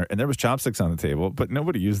down for dinner, and there was chopsticks on the table, but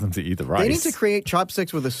nobody used them to eat the rice. They need to create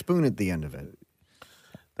chopsticks with a spoon at the end of it.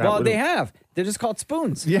 Well, they have. They're just called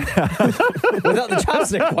spoons. Yeah. Without the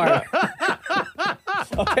chopstick part.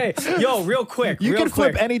 Okay, yo, real quick. You real can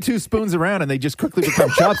quick. flip any two spoons around, and they just quickly become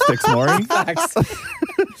chopsticks, Maury. Facts.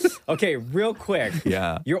 Okay, real quick.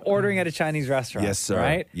 Yeah. You're ordering at a Chinese restaurant. Yes, sir.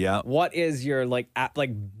 Right? Yeah. What is your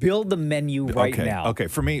build the menu right now? Okay,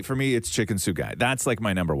 for me, it's chicken sugai. That's like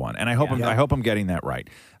my number one, and I hope I'm getting that right.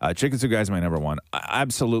 Chicken sugai is my number one.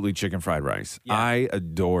 Absolutely, chicken fried rice. Yeah. I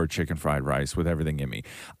adore chicken fried rice with everything in me.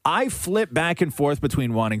 I flip back and forth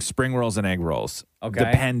between wanting spring rolls and egg rolls. Okay.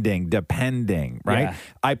 Depending, right? Yeah.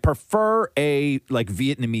 I prefer a like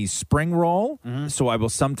Vietnamese spring roll, so I will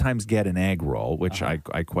sometimes get an egg roll, which I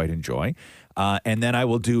quite enjoy, and then I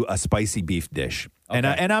will do a spicy beef dish. And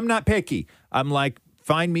I'm not picky. I'm like,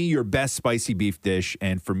 find me your best spicy beef dish,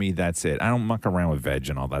 and for me, that's it. I don't muck around with veg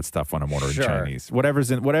and all that stuff when I'm ordering Chinese.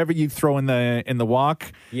 Whatever you throw in the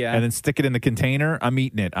wok, and then stick it in the container, I'm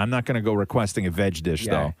eating it. I'm not going to go requesting a veg dish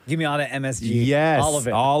though. Give me all the MSG. Yes, all of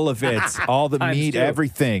it, all the Times meat, 2.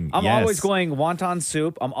 everything. I'm Yes. always going wonton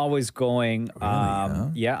soup. I'm always going.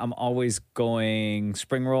 I'm always going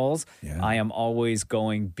spring rolls. I am always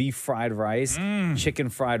going beef fried rice, chicken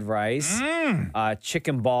fried rice,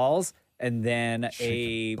 chicken balls. And then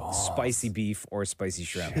spicy beef or spicy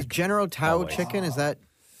shrimp. Is General Tao chicken, is that?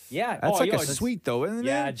 Yeah. That's like a sweet though, isn't it?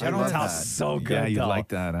 Yeah, General Tao's so good. Yeah, you though. like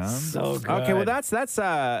that, huh? So good. Okay, well that's now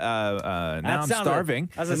I'm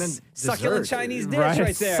starving. That's And a then succulent dessert. Chinese dish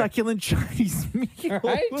right there. Succulent Chinese meal.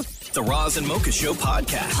 Right? The Roz and Mocha Show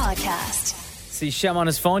podcast. See Shem on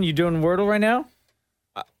his phone. You doing Wordle right now?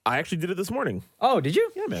 I actually did it this morning. Oh, did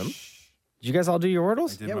you? Yeah, man. Did you guys all do your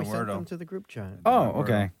Wordles? Yeah, we sent them to the group chat. Oh,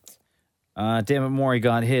 okay. Dammit Maury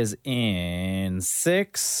got his in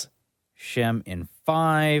 6. Shem in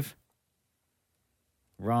 5.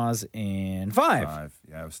 Roz in 5.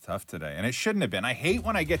 Yeah, it was tough today. And it shouldn't have been. I hate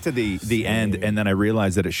when I get to the end and then I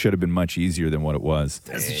realize that it should have been much easier than what it was.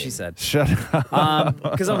 That's what she said. Shut up.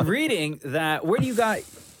 Because I'm reading that when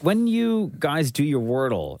you guys do your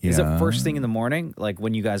Wordle, is it Yeah. first thing in the morning? Like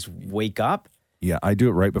when you guys wake up? Yeah, I do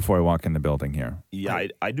it right before I walk in the building here. Yeah,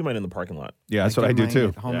 I do mine in the parking lot. Yeah, that's what I do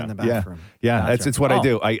too. Yeah, it's what I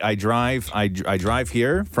do. I drive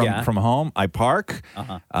here from home. I park,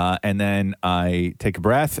 and then I take a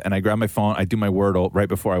breath and I grab my phone. I do my Wordle right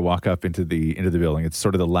before I walk up into the building. It's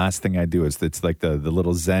sort of the last thing I do. It's like the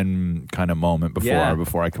little Zen kind of moment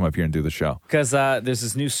before I come up here and do the show. Because there's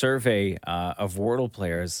this new survey of Wordle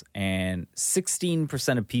players, and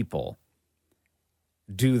 16% of people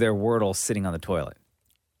do their Wordle sitting on the toilet.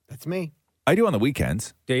 That's me. I do on the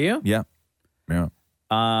weekends. Do you? Yeah.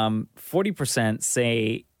 40%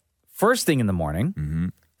 say first thing in the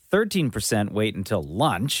morning. 13% wait until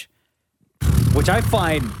lunch, which I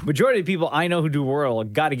find majority of people I know who do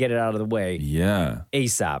Wordle got to get it out of the way. Yeah.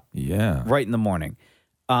 ASAP. Yeah. Right in the morning.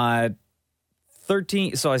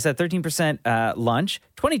 13. So I said 13% lunch.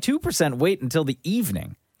 22% wait until the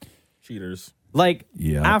evening. Cheaters. Like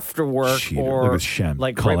Yeah. after work Cheater. or Look at Shem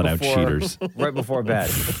like calling right out before, cheaters. right before bed.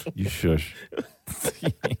 You shush.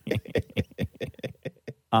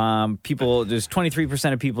 There's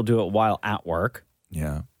 23% of people do it while at work.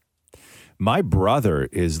 Yeah. My brother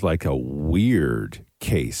is like a weird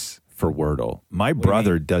case for Wordle. My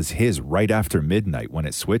brother does his right after midnight when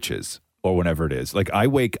it switches or whenever it is. Like I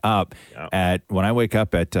wake up at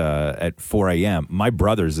 4 a.m., my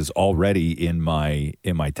brother's is already in my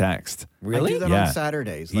text. I do that on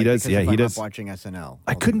Saturdays. He does. because Yeah, if he I'm does. up watching SNL.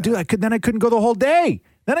 I couldn't do that. Then I couldn't go the whole day.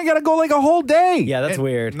 Then I got to go like a whole day. Yeah, that's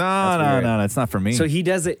weird. No, That's weird. that's not for me. So he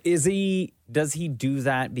does it. Does he do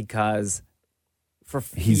that because for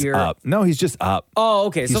fear? He's up. No, he's just up. Oh,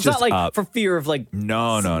 okay. So He's it's not just like up. for fear of like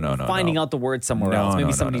No. finding out the word somewhere else.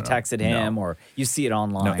 Maybe somebody texted him or you see it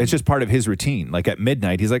online. No, it's just part of his routine. Like at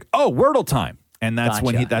midnight, he's like, "Oh, Wordle time," and that's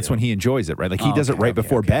when he enjoys it, right? Like he does it right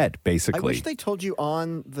before bed, I basically. wish they told you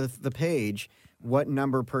on the page what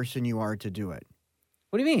number person you are to do it.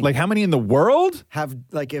 What do you mean? Like how many in the world? Have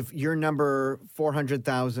like if you're number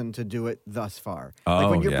 400,000 to do it thus far. Oh, like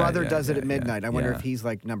when your yeah, brother yeah, does it yeah, at midnight. I wonder yeah. if he's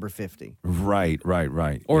like number 50. Right.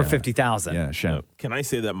 Or Yeah. 50,000. Yeah, Shem. Can I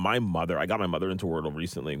say that I got my mother into Wordle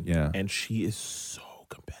recently. Yeah. And she is so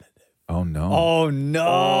competitive. Oh no. Oh no.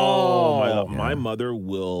 Oh, my mother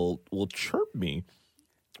will chirp me.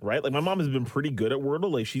 Right? Like my mom has been pretty good at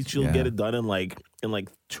Wordle. Like she'll get it done in like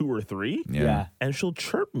 2 or 3. Yeah. And she'll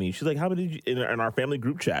chirp me. She's like, how many did you in our family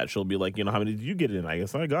group chat, she'll be like, how many did you get in? I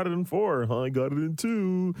guess I got it in 4. I got it in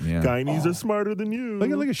 2. Yeah. Guyanese are smarter than you.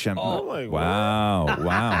 Look at Shem. I'm like,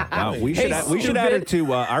 Wow. We should add her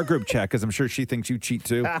to our group chat because I'm sure she thinks you cheat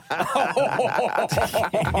too.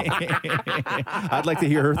 I'd like to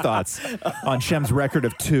hear her thoughts on Shem's record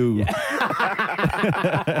of 2.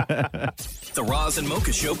 The Roz and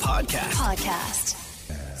Mocha Show podcast.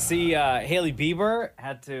 See, Hailey Bieber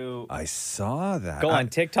had to I saw that. go on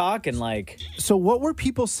TikTok and like. So what were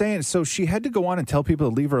people saying? So she had to go on and tell people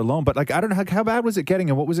to leave her alone. But like, I don't know how bad was it getting,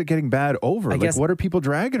 and what was it getting bad over? I guess- what are people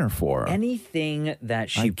dragging her for? Anything that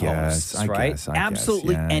she posts, I right? guess.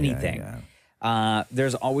 Absolutely Yeah, anything.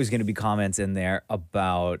 There's always going to be comments in there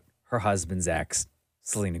about her husband's ex,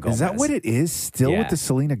 Selena Gomez. Is that what it is still Yeah. with the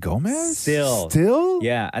Selena Gomez? Still? Still?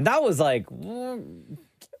 Yeah, and that was like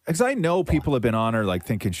Because I know people have been on her, like,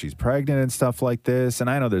 thinking she's pregnant and stuff like this. And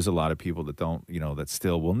I know there's a lot of people that don't, that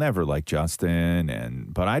still will never like Justin.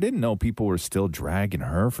 But I didn't know people were still dragging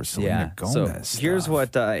her for Selena Gomez. So here's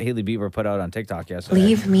what Hailey Bieber put out on TikTok yesterday.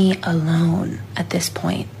 Leave me alone at this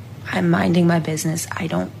point. I'm minding my business. I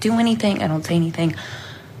don't do anything. I don't say anything.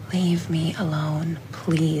 Leave me alone,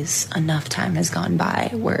 please. Enough time has gone by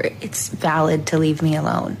where it's valid to leave me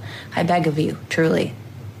alone. I beg of you, truly.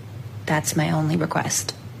 That's my only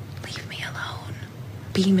request. Leave me alone.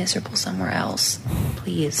 Be miserable somewhere else,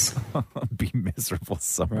 please. Be miserable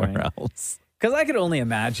somewhere else. Because I could only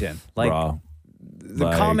imagine, the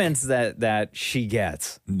comments that she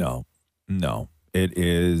gets. No, it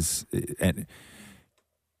is,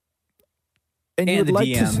 and you would the like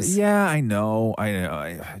DMs. I know.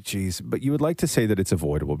 Geez, but you would like to say that it's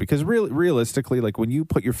avoidable because realistically, like when you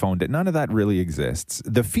put your phone down, none of that really exists.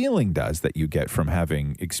 The feeling does that you get from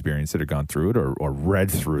having experienced it or gone through it or read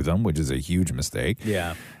through them, which is a huge mistake.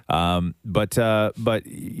 Yeah. But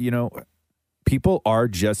people are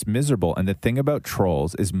just miserable. And the thing about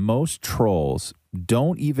trolls is most trolls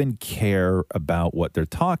don't even care about what they're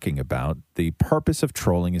talking about. The purpose of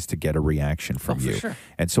trolling is to get a reaction from you. Sure.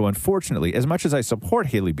 And so, unfortunately, as much as I support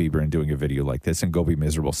Hailey Bieber in doing a video like this and go be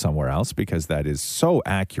miserable somewhere else, because that is so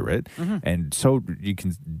accurate and so you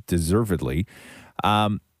can deservedly,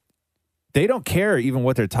 they don't care even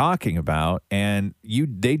what they're talking about, and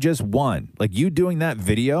they just won. Like, you doing that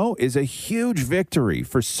video is a huge victory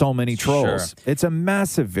for so many trolls. Sure. It's a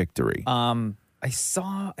massive victory. I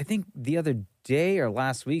saw, I think the other day or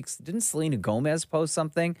last week, didn't Selena Gomez post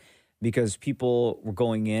something because people were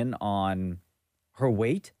going in on her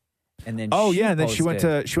weight? And then and then she went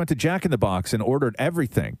to Jack in the Box and ordered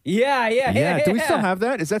everything. Yeah. Do we still have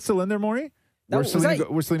that? Is that still in there, Maury? Where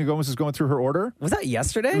Selena Gomez is going through her order? Was that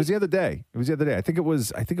yesterday? It was the other day. I think it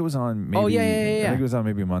was on maybe. Oh, yeah. I think it was on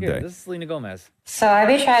maybe Monday. Here, this is Selena Gomez. So I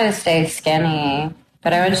be trying to stay skinny,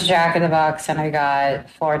 but I went to Jack in the Box and I got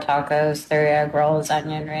 4 tacos, 3 egg rolls,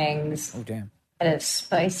 onion rings, Oh, damn. and a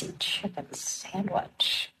spicy chicken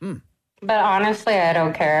sandwich. But honestly, I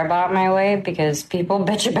don't care about my weight because people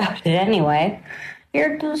bitch about it anyway.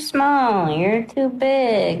 You're too small. You're too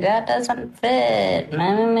big. That doesn't fit.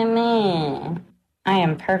 I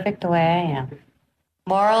am perfect the way I am.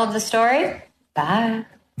 Moral of the story? Bye.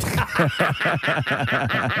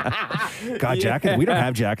 God, we don't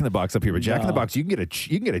have Jack in the Box up here, but Jack in the Box, you can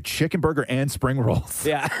get a chicken burger and spring rolls.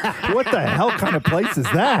 Yeah. What the hell kind of place is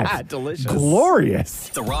that? Delicious. Glorious.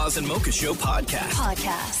 The Roz and Mocha Show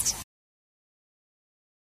podcast.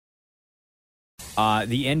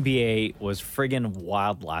 The NBA was friggin'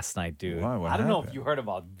 wild last night, dude. Why? What I don't know if happened? you heard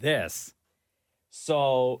about this.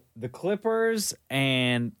 So the Clippers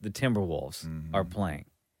and the Timberwolves are playing.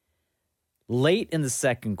 Late in the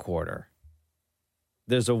second quarter,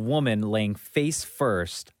 there's a woman laying face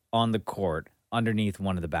first on the court underneath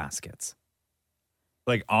one of the baskets.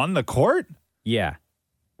 Like on the court? Yeah.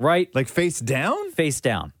 Right? Like face down? Face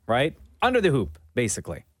down, right? Under the hoop,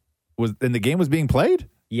 basically. And the game was being played?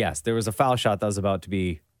 Yes, there was a foul shot that was about to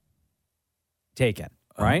be taken,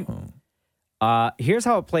 right? Here's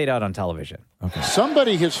how it played out on television. Okay.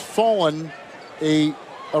 Somebody has fallen, a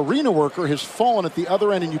arena worker has fallen at the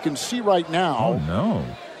other end, and you can see right now. Oh, no.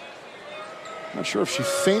 Not sure if she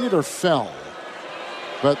fainted or fell,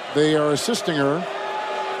 but they are assisting her.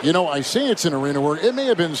 You know, I say it's an arena worker. It may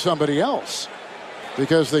have been somebody else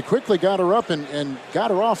because they quickly got her up and got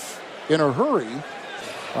her off in a hurry.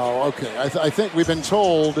 Oh, okay. I think we've been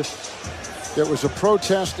told there was a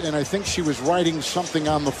protest, and I think she was writing something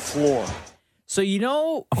on the floor. So you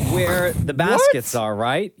know where the baskets are,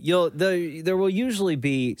 right? There will usually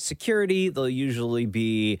be security. There'll usually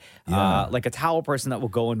be like a towel person that will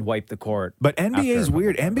go and wipe the court. But NBA is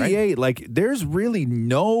weird. Right? NBA, like, there's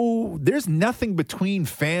nothing between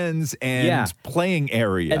fans and playing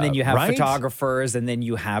area. And then you have right? photographers, and then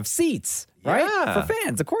you have seats, right? Yeah. For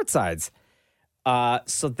fans, the court sides.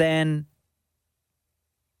 So then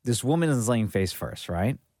this woman is laying face first,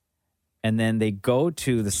 right? And then they go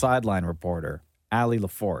to the sideline reporter, Allie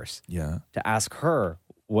LaForce, to ask her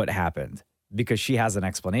what happened because she has an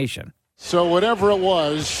explanation. So whatever it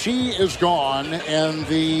was, she is gone, and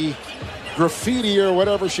the graffiti or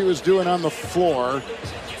whatever she was doing on the floor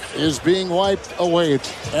is being wiped away.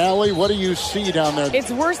 Allie, what do you see down there?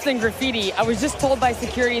 It's worse than graffiti. I was just told by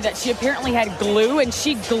security that she apparently had glue, and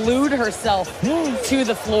she glued herself to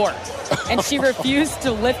the floor. And she refused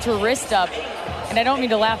to lift her wrist up. And I don't mean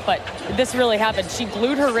to laugh, but this really happened. She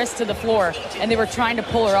glued her wrist to the floor, and they were trying to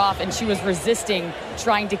pull her off, and she was resisting,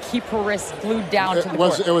 trying to keep her wrist glued down to the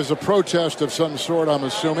court. It was a protest of some sort, I'm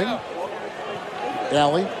assuming.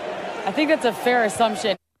 Allie? I think that's a fair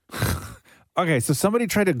assumption. Okay, so somebody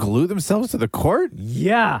tried to glue themselves to the court?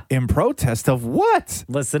 Yeah. In protest of what?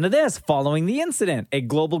 Listen to this. Following the incident, a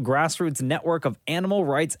global grassroots network of animal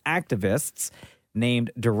rights activists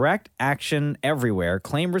named Direct Action Everywhere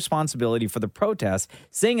claimed responsibility for the protest,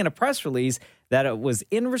 saying in a press release that it was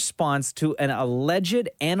in response to an alleged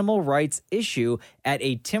animal rights issue at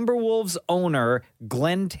a Timberwolves owner,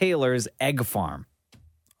 Glenn Taylor's egg farm.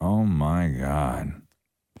 Oh, my God.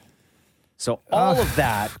 So all of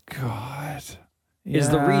that is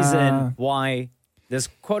the reason why this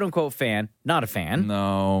quote-unquote fan, not a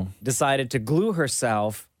fan, decided to glue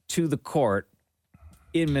herself to the court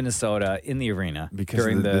in Minnesota in the arena Because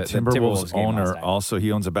during the Timberwolves game owner last night. also,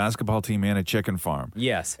 he owns a basketball team and a chicken farm.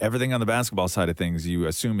 Yes. Everything on the basketball side of things you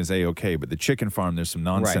assume is A-okay, but the chicken farm, there's some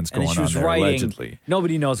nonsense Right. And going she on was there, writing, allegedly.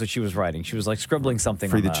 Nobody knows what she was writing. She was like scribbling something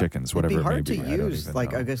Free on the chickens, whatever It'd be it may hard be. to I don't use, even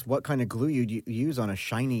like, know. I guess, what kind of glue you'd use on a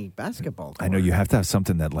shiny basketball court. I know you have to have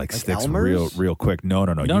something that like sticks Elmer's? real quick. No.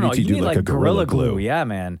 No, you need to do like a Gorilla glue. Yeah,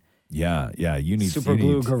 man. Yeah. You need Super you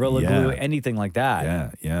glue, need- Gorilla yeah. glue, anything like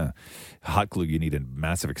that. Yeah. Hot glue, you need a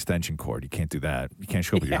massive extension cord. You can't do that. You can't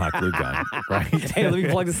show up with your hot glue gun, right? Hey, let me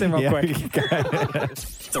plug this in real quick.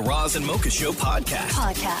 The Roz and Mocha Show podcast.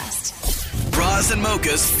 Roz and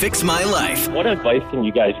Mocha's Fix My Life. What advice can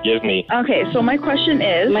you guys give me? Okay, so my question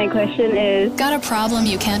is, got a problem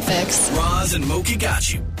you can't fix? Roz and Mocha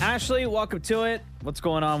got you. Ashley, welcome to it. What's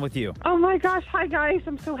going on with you? Oh my gosh. Hi, guys.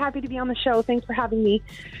 I'm so happy to be on the show. Thanks for having me.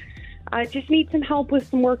 I just need some help with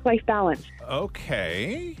some work-life balance.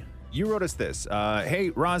 Okay. You wrote us this.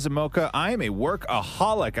 Hey, Roz and Mocha, I am a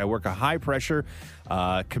workaholic. I work a high-pressure,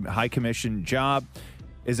 high-commission job.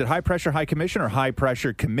 Is it high-pressure, high-commission, or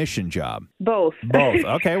high-pressure commission job? Both. Both.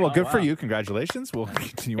 Okay, well, good for you. Congratulations. We'll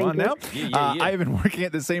continue on now. I have been working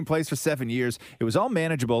at the same place for 7 years. It was all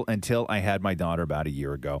manageable until I had my daughter about a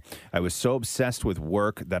year ago. I was so obsessed with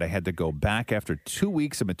work that I had to go back after 2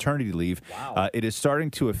 weeks of maternity leave. Wow. It is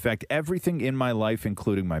starting to affect everything in my life,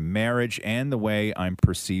 including my marriage and the way I'm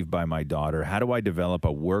perceived by my daughter. How do I develop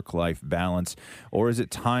a work-life balance, or is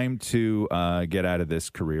it time to get out of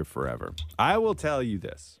this career forever? I will tell you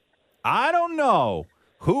this. I don't know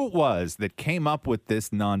who it was that came up with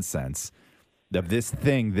this nonsense, of this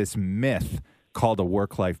thing, this myth called a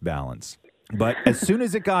work-life balance. But as soon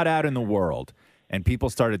as it got out in the world and people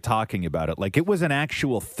started talking about it, like it was an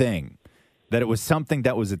actual thing, that it was something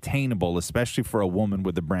that was attainable, especially for a woman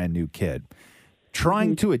with a brand new kid,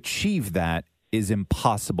 trying to achieve that is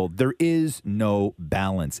impossible. There is no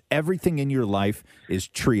balance. Everything in your life is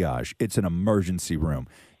triage. It's an emergency room.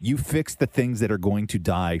 You fix the things that are going to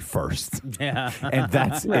die first. Yeah. And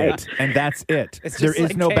that's Right. it. And that's it. It's There just is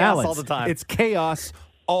like no chaos balance. all the time. It's chaos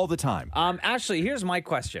all the time. Ashley, here's my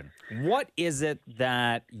question. What is it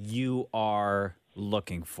that you are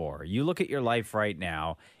looking for? You look at your life right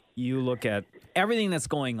now. You look at everything that's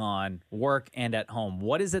going on, work and at home.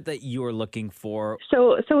 What is it that you are looking for?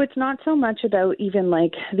 So it's not so much about even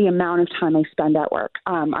like the amount of time I spend at work.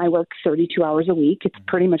 I work 32 hours a week. It's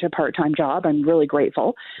pretty much a part-time job. I'm really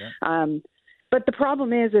grateful. But the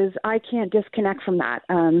problem is I can't disconnect from that.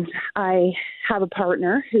 I have a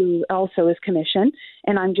partner who also is commission,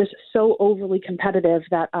 and I'm just so overly competitive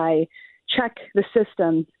that I check the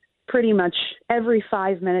system pretty much every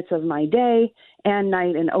 5 minutes of my day and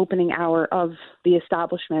night and opening hour of the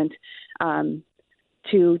establishment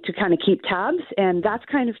to kind of keep tabs. And that's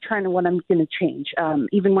kind of trying to what I'm going to change.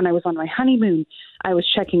 Even when I was on my honeymoon, I was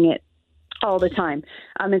checking it all the time.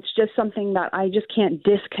 It's just something that I just can't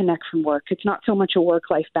disconnect from work. It's not so much a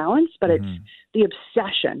work-life balance, but it's the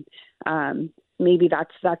obsession. Maybe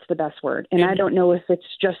that's the best word. And I don't know if it's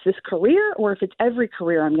just this career or if it's every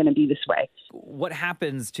career I'm going to be this way. What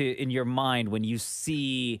happens in your mind when you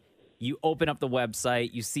open up the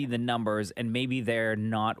website, you see the numbers, and maybe they're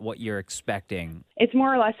not what you're expecting? It's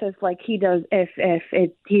more or less as like he does. If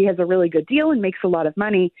he has a really good deal and makes a lot of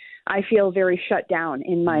money, I feel very shut down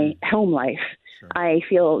in my home life. Sure. I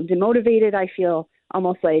feel demotivated. I feel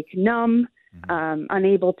almost like numb,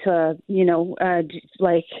 unable to,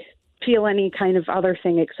 like feel any kind of other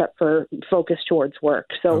thing except for focus towards work.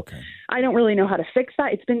 So I don't really know how to fix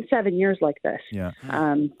that. It's been 7 years like this. Yeah.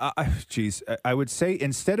 Geez, I would say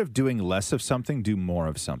instead of doing less of something, do more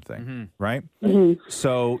of something, right?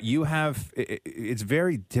 So you have, it's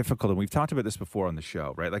very difficult, and we've talked about this before on the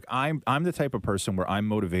show, right? Like I'm the type of person where I'm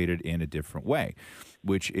motivated in a different way,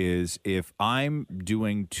 which is if I'm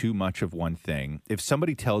doing too much of one thing, if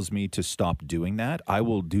somebody tells me to stop doing that, I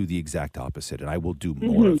will do the exact opposite, and I will do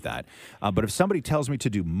more of that. But if somebody tells me to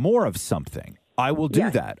do more of something, I will do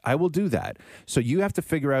that. I will do that. So you have to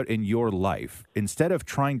figure out in your life, instead of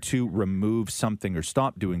trying to remove something or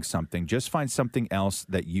stop doing something, just find something else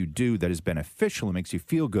that you do that is beneficial and makes you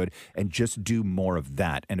feel good, and just do more of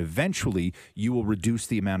that. And eventually you will reduce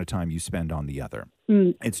the amount of time you spend on the other.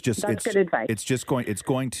 It's good advice. It's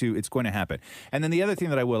going to happen. And then the other thing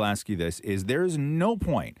that I will ask you this is, there is no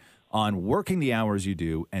point on working the hours you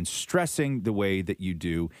do and stressing the way that you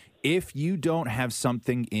do if you don't have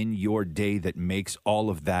something in your day that makes all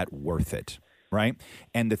of that worth it, right?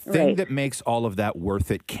 And the thing that makes all of that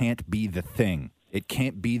worth it can't be the thing. It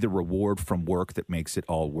can't be the reward from work that makes it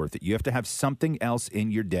all worth it. You have to have something else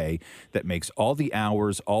in your day that makes all the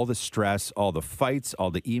hours, all the stress, all the fights,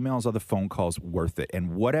 all the emails, all the phone calls worth it.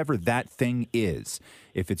 And whatever that thing is,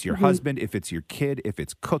 if it's your husband, if it's your kid, if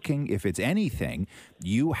it's cooking, if it's anything,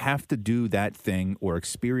 you have to do that thing or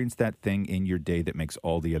experience that thing in your day that makes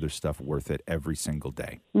all the other stuff worth it every single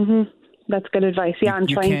day. That's good advice. Yeah, I'm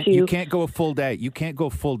trying to. You can't go a full day. You can't go a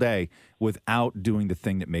full day without doing the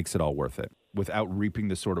thing that makes it all worth it, without reaping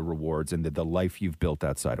the sort of rewards and the life you've built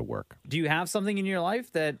outside of work. Do you have something in your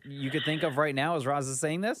life that you could think of right now as Roz is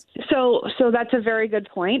saying this? So that's a very good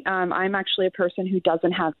point. I'm actually a person who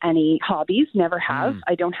doesn't have any hobbies, never have.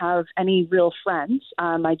 I don't have any real friends.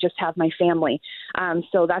 I just have my family.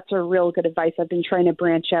 So that's a real good advice. I've been trying to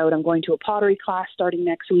branch out. I'm going to a pottery class starting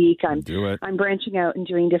next week. I'm branching out and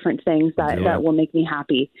doing different things that will make me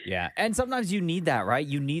happy. Yeah. And sometimes you need that, right?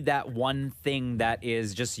 You need that one thing that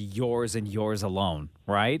is just yours and yours alone,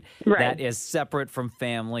 right? That is separate from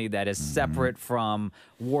family, that is separate from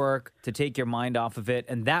work, to take your mind off of it.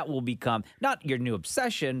 And that will become not your new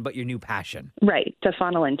obsession, but your new passion. Right. To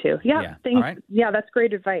funnel into. Yeah. All right. Yeah, that's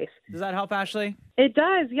great advice. Does that help, Ashley? It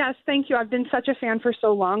does. Yes. Thank you. I've been such a fan for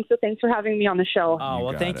so long. So thanks for having me on the show. Oh,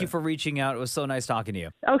 well, thank you for reaching out. It was so nice talking to you.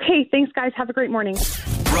 Okay. Thanks, guys. Have a great morning.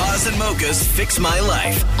 Roz and Mocha's Fix My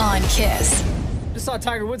Life on Kiss. Just saw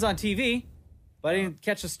Tiger Woods on TV, but I didn't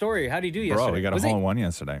catch the story. How did he do yesterday? Bro, he got a hole-in-one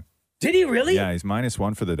yesterday. Did he really? Yeah, he's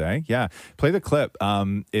 -1 for the day. Yeah. Play the clip.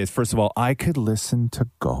 Is first of all, I could listen to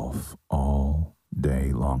golf all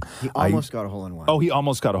day long. He almost got a hole-in-one. Oh, he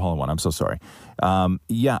almost got a hole-in-one. I'm so sorry.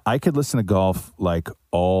 Yeah, I could listen to golf like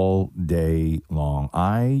all day long.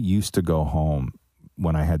 I used to go home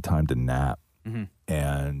when I had time to nap,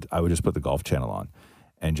 and I would just put the Golf Channel on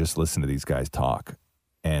and just listen to these guys talk.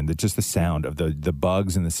 And just the sound of the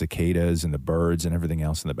bugs and the cicadas and the birds and everything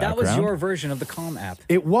else in the background. That was your version of the Calm app.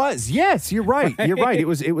 It was. Yes, you're right. You're right. It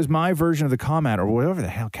was my version of the Calm app, or whatever the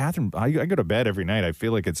hell. Catherine, I go to bed every night. I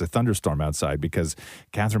feel like it's a thunderstorm outside because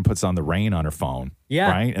Catherine puts on the rain on her phone.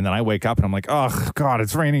 Yeah. Right? And then I wake up and I'm like, oh, God,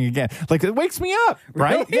 it's raining again. Like, it wakes me up,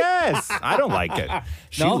 right? Really? Yes. I don't like it.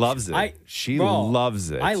 She loves it. She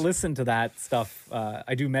loves it. I listen to that stuff.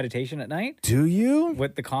 I do meditation at night. Do you?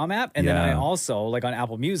 With the Calm app. And then I also, like on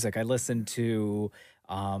Apple Music, I listen to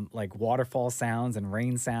like waterfall sounds and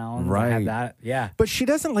rain sounds. Right. I have that. Yeah. But she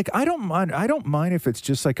doesn't like, I don't mind if it's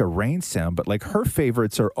just like a rain sound, but like her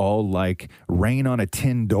favorites are all like rain on a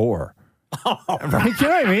tin door. Right? You know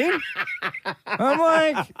what I mean? I'm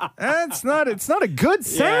like, it's not a good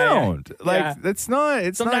sound. Like, it's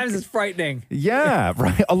not. Sometimes it's frightening. Yeah,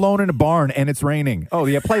 right. Alone in a barn and it's raining. Oh,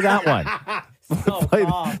 yeah, play that one.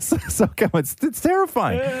 It's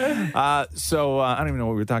terrifying. So I don't even know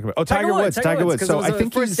what we were talking about. Oh, Tiger Woods. So I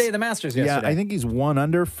think first day of the Masters yesterday. Yeah, I think he's 1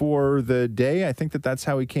 under for the day. I think that's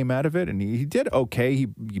how he came out of it, and he did okay. He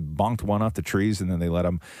bonked one off the trees, and then they let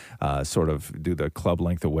him sort of do the club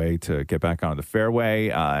length away to get back onto the fairway.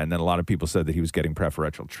 And then a lot of people said that he was getting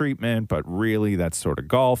preferential treatment, but really that's sort of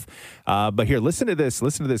golf. But here, listen to this.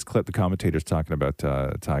 Listen to this clip. The commentator's talking about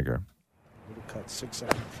Tiger. Little cut 6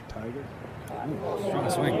 out for Tiger. Strong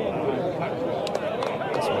swing.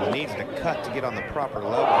 This one needs to cut to get on the proper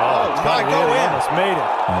level. It's got to go in. Almost made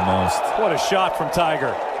it. Almost. What a shot from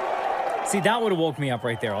Tiger. See, that would have woke me up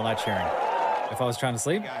right there, all that cheering. If I was trying to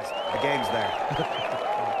sleep. Guys, the game's there.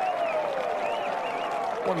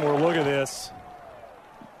 One more look at this.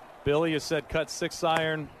 Billy, you said cut 6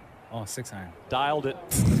 iron. Oh, 6 iron. Dialed it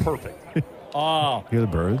perfect. Oh. Hear the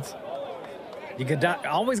birds? You could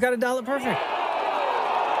always got to dial it perfect.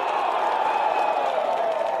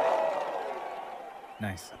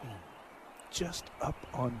 Nice. Just up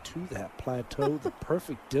onto that plateau, the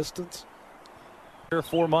perfect distance.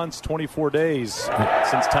 4 months, 24 days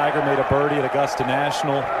since Tiger made a birdie at Augusta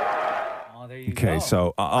National. Oh, there you Okay, go.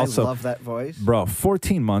 so also, I love that voice. Bro,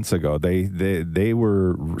 14 months ago, they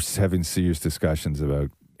were having serious discussions about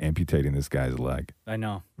amputating this guy's leg. I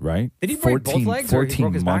know. Right? Did he break both legs? Or he 14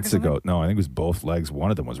 broke his back or months something? ago. No, I think it was both legs. One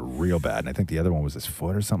of them was real bad, and I think the other one was his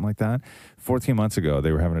foot or something like that. 14 months ago,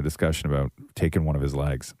 they were having a discussion about taking one of his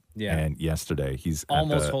legs. Yeah. And yesterday, he's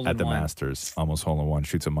Almost at hole the in one. Masters. Almost hole in one.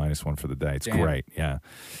 Shoots a -1 for the day. It's Damn. great. Yeah.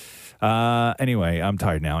 Anyway, I'm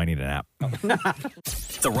tired now. I need a nap.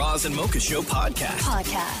 The Roz and Mocha Show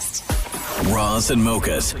podcast. Roz and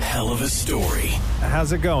Mocha's Hell of a Story.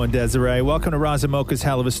 How's it going, Desiree? Welcome to Roz and Mocha's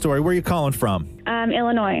Hell of a Story. Where are you calling from?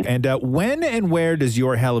 Illinois. And when and where does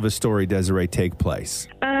your Hell of a Story, Desiree, take place?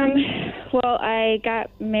 Well, I got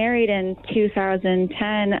married in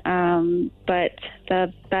 2010, but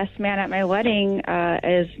the best man at my wedding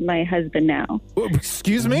is my husband now.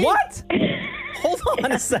 Excuse me? What? Hold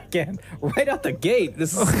on a second. Right out the gate.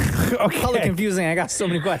 This is color confusing. I got so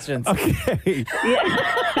many questions. Okay. Sure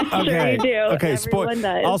you do. Okay. Everyone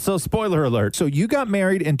does. Also, spoiler alert. So you got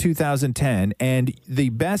married in 2010, and the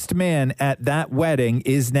best man at that wedding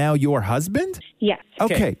is now your husband? Yes.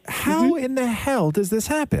 Okay. How in the hell does this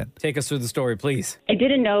happen? Take us through the story, please. I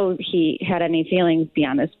didn't know he had any feelings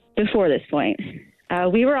beyond this before this point.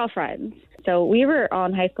 We were all friends. So we were all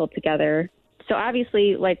in high school together. So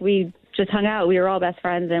obviously, like, we just hung out. We were all best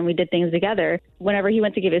friends and we did things together. Whenever he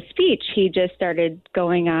went to give his speech, he just started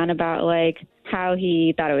going on about, like, how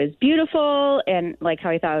he thought it was beautiful and, like,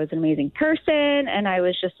 how he thought it was an amazing person. And I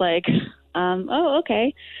was just like, oh,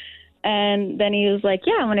 okay. And then he was like,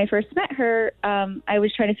 yeah, when I first met her, I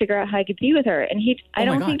was trying to figure out how I could be with her. And I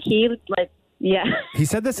don't think he, like, yeah. He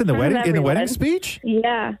said this in the Front of wedding everyone. speech?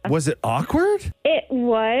 Yeah. Was it awkward? It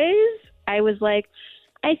was. I was like,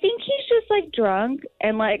 I think he's just, like, drunk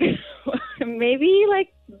and, like, maybe, like,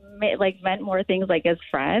 meant more things, like, as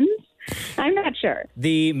friends. I'm not sure.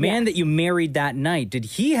 The man that you married that night, did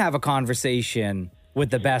he have a conversation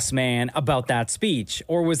with the best man about that speech?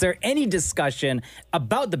 Or was there any discussion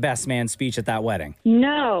about the best man speech at that wedding?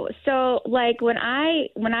 No. So, like, when I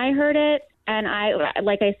heard it, and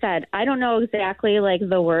like I said, I don't know exactly, like,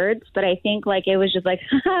 the words, but I think, like, it was just like,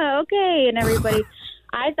 okay, and everybody,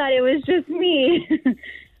 I thought it was just me.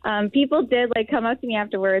 People did, like, come up to me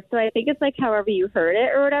afterwards, so I think it's, like, however you heard it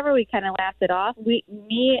or whatever, we kind of laughed it off.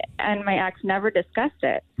 Me and my ex never discussed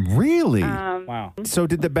it. Really? Wow. So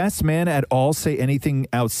did the best man at all say anything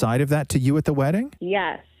outside of that to you at the wedding?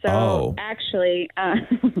 Yes. So actually,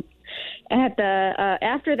 at the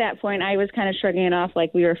after that point, I was kind of shrugging it off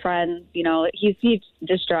like we were friends. You know, he's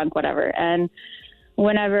just drunk, whatever. And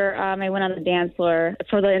whenever I went on the dance floor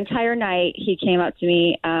for the entire night, he came up to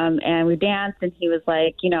me and we danced. And he was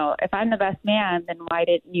like, you know, if I'm the best man, then why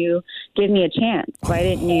didn't you give me a chance? Why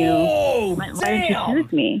didn't you? Why didn't you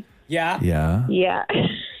choose me? Yeah. Yeah. Yeah.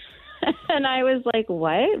 And I was like,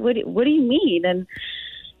 what? What do you mean? And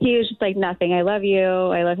he was just like, nothing. I love you.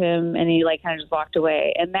 I love him. And he, like, kind of just walked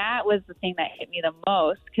away. And that was the thing that hit me the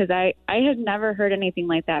most because I had never heard anything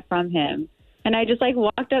like that from him. And I just, like,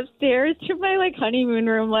 walked upstairs to my, like, honeymoon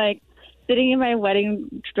room, like, sitting in my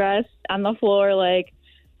wedding dress on the floor, like,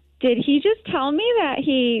 did he just tell me that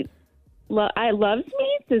he loves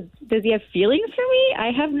me? Does he have feelings for me?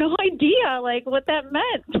 I have no idea, like, what that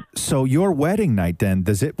meant. So your wedding night, then,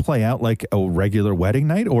 does it play out like a regular wedding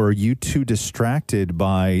night, or are you too distracted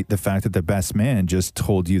by the fact that the best man just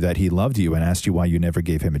told you that he loved you and asked you why you never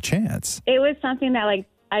gave him a chance? It was something that, like,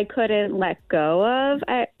 I couldn't let go of.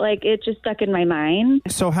 It just stuck in my mind.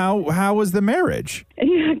 So how was the marriage?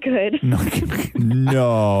 Yeah, good.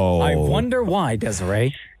 No. I wonder why,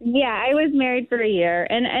 Desiree. Yeah, I was married for a year,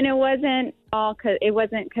 and it wasn't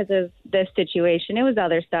because of this situation. It was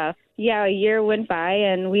other stuff. Yeah, a year went by,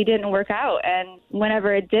 and we didn't work out. And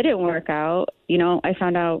whenever it didn't work out, you know, I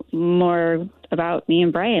found out more about me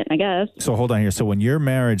and Bryant, I guess. So hold on here. So when your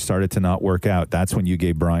marriage started to not work out, that's when you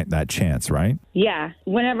gave Bryant that chance, right? Yeah,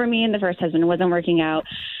 whenever me and the first husband wasn't working out,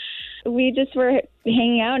 we just were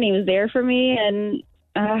hanging out, and he was there for me, and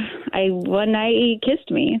one night he kissed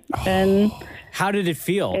me. And how did it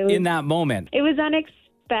feel in that moment? It was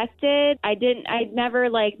unexpected. I never,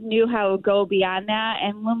 like, knew how it would go beyond that.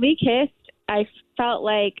 And when we kissed, I felt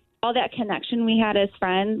like all that connection we had as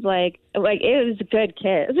friends, like it was a good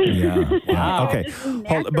kiss. Yeah. Wow. Okay.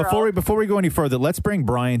 Before we go any further, let's bring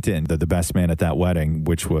Bryant in, the best man at that wedding,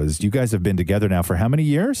 which was, you guys have been together now for how many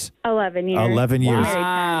years? 11 years. 11 years.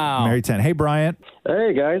 Wow. Married 10. Hey, Bryant.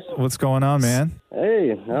 Hey, guys. What's going on, man?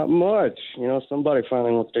 Hey, not much. You know, somebody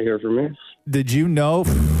finally wants to hear from me. Did you know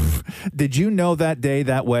that day,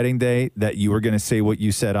 that wedding day, that you were going to say what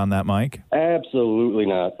you said on that mic? Absolutely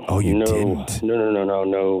not. Oh, you didn't?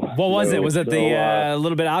 No. What was No. it? Was it the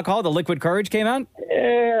little bit of alcohol? The liquid courage came out?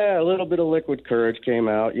 Yeah, a little bit of liquid courage came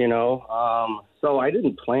out, you know. So I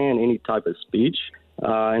didn't plan any type of speech.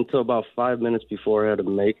 until about 5 minutes before I had to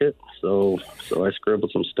make it. So I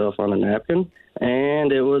scribbled some stuff on a napkin,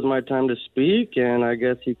 and it was my time to speak. And I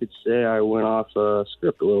guess you could say I went off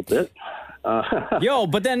script a little bit. Yo,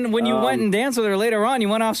 but then when you went and danced with her later on, you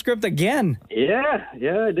went off script again. Yeah,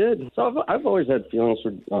 I did. So I've always had feelings for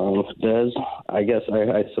Des. I guess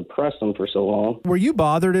I suppressed them for so long. Were you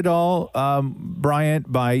bothered at all,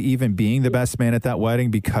 Bryant, by even being the best man at that wedding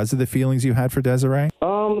because of the feelings you had for Desiree?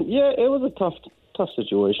 Yeah, it was a tough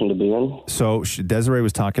situation to be in. So Desiree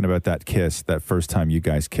was talking about that kiss, that first time you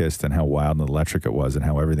guys kissed, and how wild and electric it was, and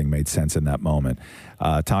how everything made sense in that moment.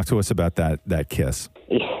 Talk to us about that kiss.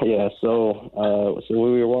 Yeah, so we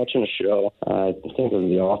were watching a show. I think it was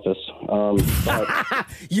The Office.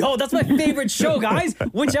 Yo, that's my favorite show, guys.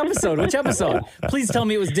 Which episode? Please tell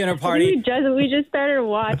me it was Dinner Party. We just started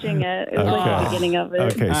watching it. It was like the beginning of it.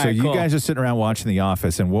 Okay, so you guys are sitting around watching The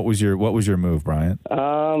Office, and what was your move, Bryant?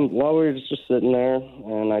 Well, we were just sitting there,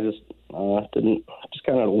 and I just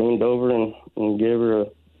kind of leaned over and gave her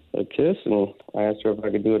a kiss, and I asked her if I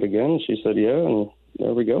could do it again. She said yeah, and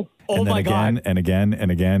there we go. And then again, and again,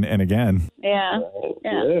 and again, and again. Yeah.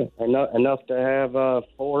 Enough to have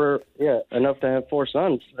four. Yeah, enough to have 4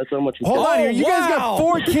 sons. That's how much. Hold on here, you guys got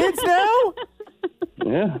 4 kids now?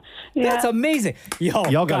 Yeah. That's amazing. Yo,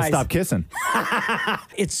 y'all got to guys. stop kissing.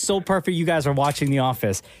 It's so perfect you guys are watching The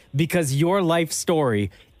Office because your life story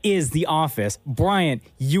is The Office. Bryant,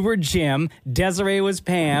 you were Jim, Desiree was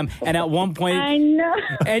Pam, and at one point... I know.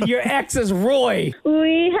 And your ex is Roy.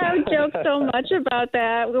 We have joked so much about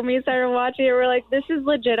that when we started watching it. We're like, this is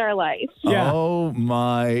legit our life. Yeah. Oh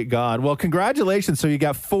my God. Well, congratulations. So you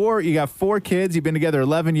got 4 kids. You've been together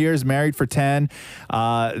 11 years, married for 10.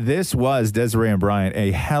 This was Desiree and Bryant, a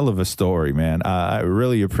hell of a story, man. I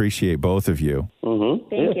really appreciate both of you. Mm-hmm.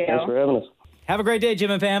 Thank you. Thanks for having us. Have a great day, Jim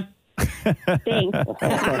and Pam. Thanks. All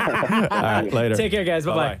right, later. Take care, guys.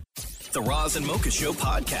 Bye-bye. The Roz and Mocha Show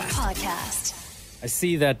podcast. I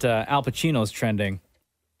see that Al Pacino's trending.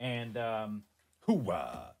 And,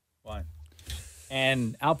 why?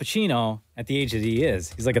 And Al Pacino, at the age that he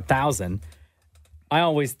is, he's like 1,000. I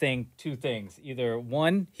always think 2 things. Either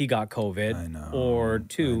 1, he got COVID, or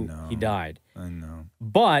 2, he died. I know.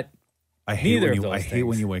 But I hate neither when of you, those I hate things.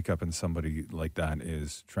 when you wake up and somebody like that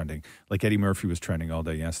is trending. Like Eddie Murphy was trending all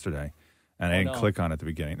day yesterday, and I didn't click on it at the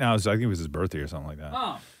beginning. No, I think it was his birthday or something like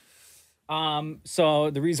that. So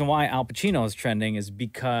the reason why Al Pacino is trending is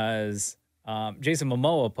because Jason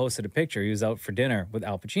Momoa posted a picture. He was out for dinner with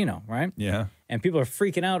Al Pacino, right? Yeah. And people are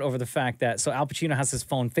freaking out over the fact that, so Al Pacino has his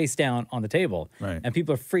phone face down on the table. Right. And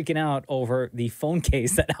people are freaking out over the phone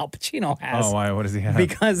case that Al Pacino has. Oh, why? What does he have?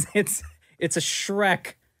 Because it's a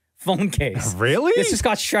Shrek phone case. Really? It's just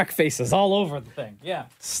got Shrek faces all over the thing. Yeah.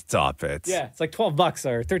 Stop it. Yeah. It's like $12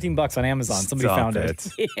 or $13 on Amazon. Somebody found it.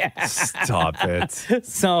 Yeah. Stop it.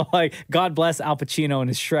 So, like, God bless Al Pacino and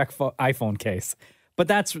his Shrek iPhone case. But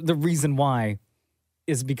that's the reason why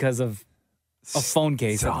is because of a phone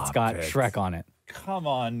case that's got Shrek on it. Come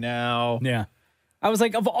on now. Yeah. I was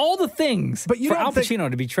like, of all the things But you for don't Al think-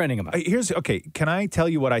 Pacino to be trending about. Can I tell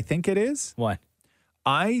you what I think it is? What?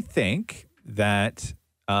 I think that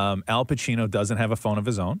Al Pacino doesn't have a phone of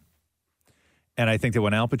his own. And I think that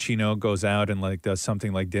when Al Pacino goes out and like does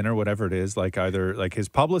something like dinner, whatever it is, like either like his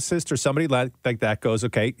publicist or somebody like that goes,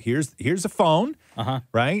 okay, here's a phone,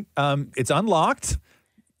 right? It's unlocked.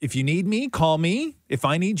 If you need me, call me. If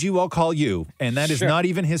I need you, I'll call you. And that is Sure. not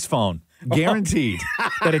even his phone. Guaranteed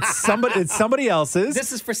that it's somebody else's.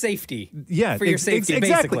 This is for safety. Yeah, For your safety, exactly.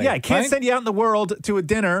 basically. Yeah, I can't right? send you out in the world to a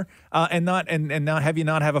dinner and not have you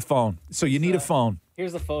not have a phone. So you need a phone.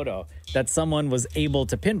 Here's a photo that someone was able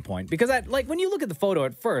to pinpoint because when you look at the photo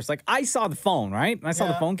at first, like I saw the phone, right? And I saw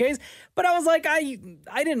the phone case, but I was like, I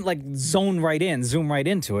didn't like zoom right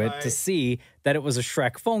into it to see that it was a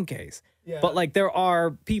Shrek phone case. Yeah. But like there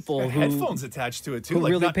are people who headphones attached to it too. who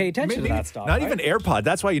like really not- pay attention to maybe that stuff. Not right? even AirPod.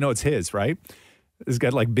 That's why you know it's his, right? It's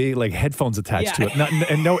got like big like headphones attached Yeah. to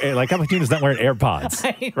it. And no air. Like Al Pacino's not wearing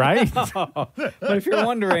AirPods, right? But if you're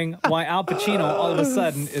wondering why Al Pacino all of a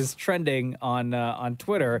sudden is trending on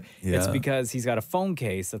Twitter, it's Yeah. because he's got a phone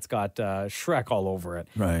case that's got Shrek all over it,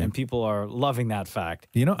 Right. and people are loving that fact.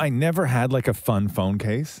 You know, I never had like a fun phone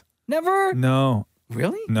case. Never. No.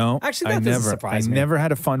 Really? No. Actually, I that doesn't never. surprise I me. never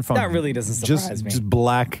had a fun phone. That really doesn't surprise me. Just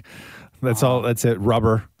black. That's all. That's it.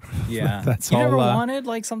 Rubber. Yeah. That's you all. never wanted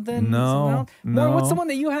like something? No, something else? no. More, what's the one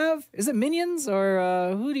that you have? Is it Minions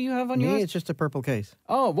or who do you have on Me, yours? it's just a purple case.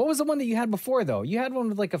 Oh, what was the one that you had before though? You had one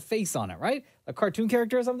with like a face on it, right? A cartoon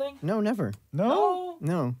character or something? No, never. No.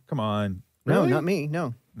 No. Come on. No, Really? not me.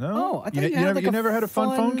 No. No. Oh, I thought you, you had like a never had a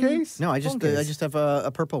fun phone case? No, I just have a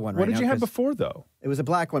purple one. What right did now you have 'cause before though? It was a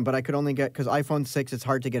black one, but I could only get because iPhone 6. It's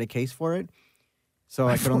hard to get a case for it, so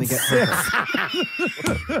I could only get purple.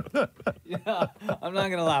 Yeah, I'm not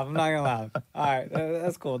gonna laugh. All right,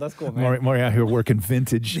 that's cool. That's cool, man. More out here working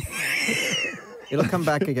vintage. It'll come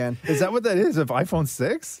back again. Is that what that is? Of iPhone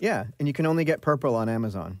 6? Yeah, and you can only get purple on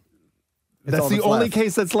Amazon. It's That's all the that's only left.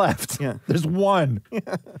 case that's left. Yeah. There's one.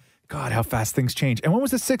 God, how fast things change. And when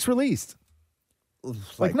was the 6 released?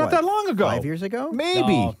 Like not what, that long ago. 5 years ago?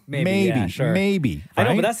 Maybe. Oh, maybe, yeah, sure. Maybe. I know,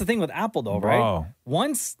 right? but that's the thing with Apple, though, right? Whoa.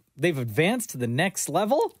 Once they've advanced to the next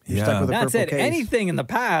level, You're stuck with a that's purple it. case. Anything in the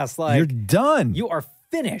past, like You're done. You are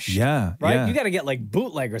finished. Yeah, right. yeah. You got to get like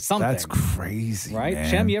bootleg or something. That's crazy, right? man.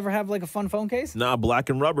 Shem, you ever have like a fun phone case? Nah, black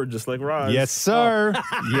and rubber, just like Roz. Yes, sir.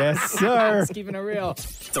 Yes, sir. Just keeping it real.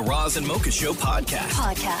 The Roz and Mocha Show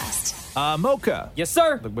podcast. Mocha. Yes,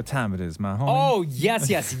 sir. Look what time it is, my homie. Oh, yes.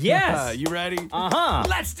 You ready? Uh-huh.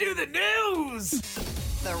 Let's do the news.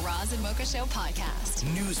 The Roz and Mocha Show podcast.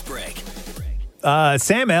 News break.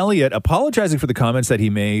 Sam Elliott apologizing for the comments that he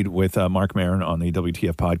made with Mark Maron on the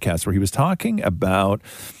WTF podcast, where he was talking about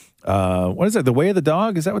what is it? The Way of the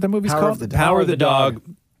Dog? Is that what the movie's Power called? of the Dog. Power of the Dog.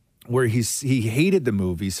 Where he hated the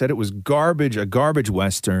movie, said it was garbage, a garbage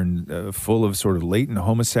western full of sort of latent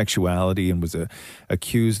homosexuality, and was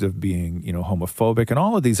accused of being, homophobic and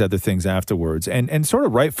all of these other things afterwards, and sort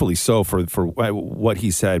of rightfully so for what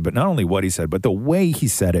he said, but not only what he said, but the way he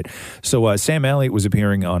said it. So Sam Elliott was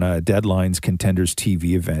appearing on a Deadline's Contenders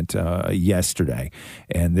TV event yesterday,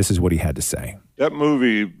 and this is what he had to say. That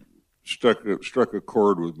movie struck a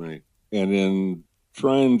chord with me, and in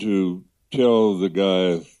trying to tell the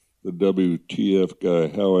guy, the WTF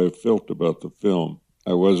guy, how I felt about the film,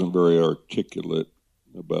 I wasn't very articulate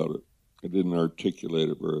about it. I didn't articulate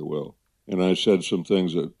it very well. And I said some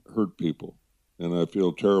things that hurt people, and I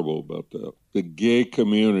feel terrible about that. The gay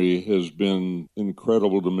community has been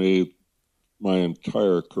incredible to me my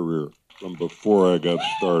entire career, from before I got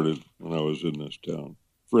started when I was in this town.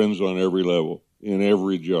 Friends on every level, in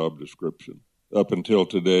every job description, up until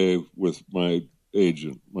today with my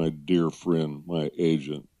agent, my dear friend, my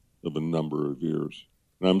agent of a number of years.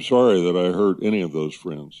 And I'm sorry that I hurt any of those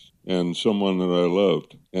friends and someone that I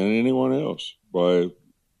loved and anyone else by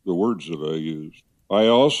the words that I used. I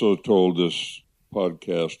also told this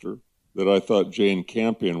podcaster that I thought Jane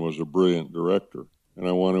Campion was a brilliant director, and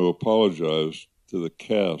I want to apologize to the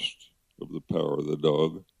cast of The Power of the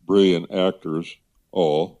Dog, brilliant actors,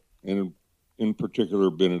 all, and in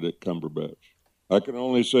particular Benedict Cumberbatch. I can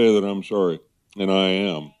only say that I'm sorry, and I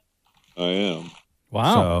am.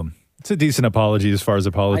 Wow. So it's a decent apology as far as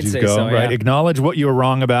apologies I'd say go, so, right? yeah. Acknowledge what you were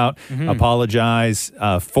wrong about, apologize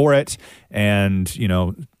for it, and,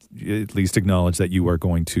 at least acknowledge that you are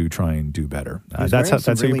going to try and do better. He was That's wearing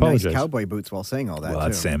some how you really nice apologize. cowboy boots while saying all that. Well,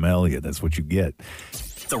 that's too. Sam Elliott. That's what you get.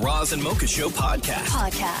 The Roz and Mocha Show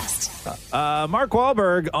podcast. Mark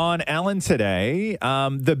Wahlberg on Ellen today.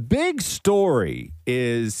 The big story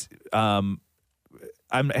is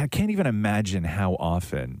I can't even imagine how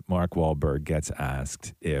often Mark Wahlberg gets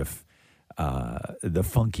asked if the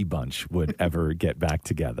Funky Bunch would ever get back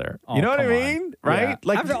together. Oh, you know what I come on. mean? Right? Yeah.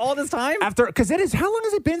 Like After all this time? because how long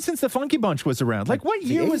has it been since the Funky Bunch was around? Like what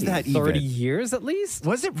year was that even? 30 years at least?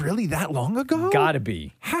 Was it really that long ago? Gotta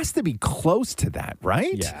be. Has to be close to that,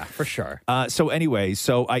 right? Yeah, for sure. So anyway,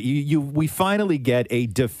 we finally get a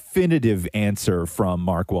definitive answer from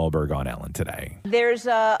Mark Wahlberg on Ellen today. There's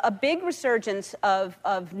a big resurgence of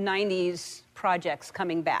 90s projects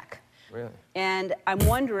coming back. Really? And I'm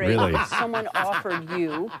wondering Really? if someone offered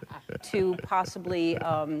you to possibly,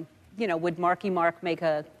 would Marky Mark make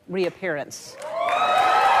a reappearance?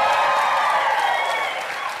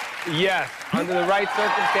 Yes, under the right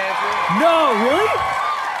circumstances. No, really?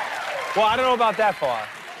 Well, I don't know about that far.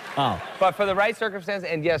 Oh. But for the right circumstances,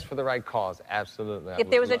 and yes, for the right cause, absolutely. If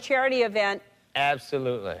there was a charity event,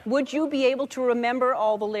 Absolutely. would you be able to remember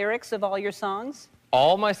all the lyrics of all your songs?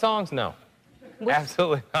 All my songs? No.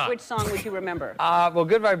 Absolutely not. Which song would you remember? Well,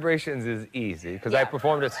 Good Vibrations is easy, because I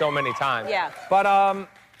performed it so many times. Yeah. But,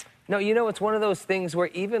 no, it's one of those things where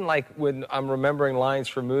even like when I'm remembering lines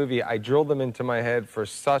for movie, I drill them into my head for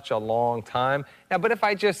such a long time. Now, but if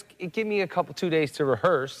I just, give me 2 days to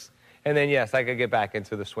rehearse, and then yes, I could get back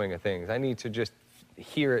into the swing of things. I need to just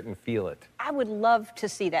hear it and feel it. I would love to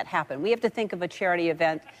see that happen. We have to think of a charity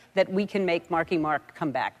event that we can make Marky Mark come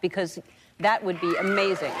back, because that would be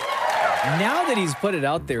amazing. Now that he's put it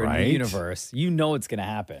out there in Right? the universe, you know it's going to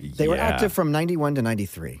happen. They were active from 91 to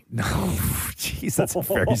 93. No, jeez, that's a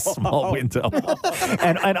very small window.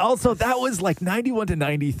 and also, that was like 91 to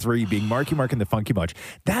 93 being Marky Mark and the Funky Bunch.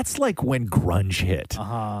 That's like when grunge hit.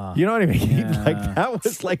 Uh-huh. You know what I mean? Yeah. Like, that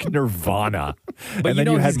was like Nirvana. But and then you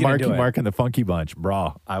know you had he's gonna Marky do it. Mark and the Funky Bunch.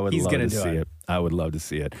 Bro, I would He's love gonna to do see it. it. I would love to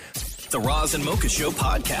see it. The Roz and Mocha Show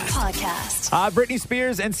podcast. Britney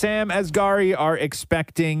Spears and Sam Asghari are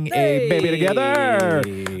expecting a baby together.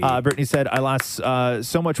 Britney said, I lost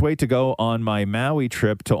so much weight to go on my Maui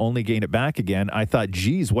trip to only gain it back again. I thought,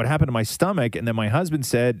 geez, what happened to my stomach? And then my husband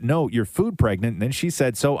said, no, you're food pregnant. And then she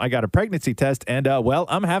said, so I got a pregnancy test and, well,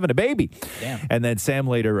 I'm having a baby. Damn. And then Sam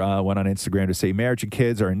later went on Instagram to say, marriage and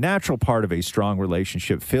kids are a natural part of a strong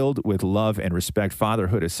relationship filled with love and respect.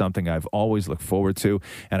 Fatherhood is something I've always looked forward to,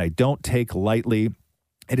 and I don't take lightly.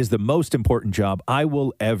 It is the most important job I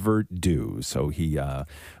will ever do. So he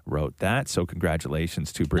wrote that. So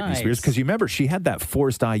congratulations to Britney Nice. Spears. Because you remember, she had that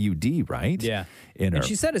forced IUD, right? Yeah. In her. And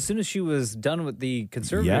she said as soon as she was done with the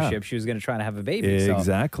conservatorship, she was going to try to have a baby. So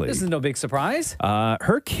Exactly. this is no big surprise.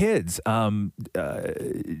 Her kids,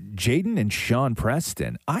 Jaden and Sean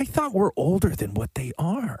Preston, I thought were older than what they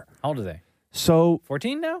are. How old are they? So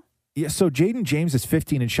 14 now? Yeah, so Jaden James is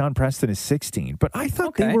 15 and Sean Preston is 16. But I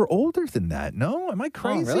thought they were older than that. No? Am I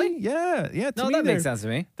crazy? really? Yeah. To No, me, that makes they're- sense to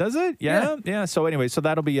me. Does it? Yeah. So anyway, so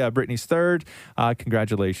that'll be Britney's third.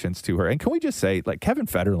 Congratulations to her. And can we just say, like, Kevin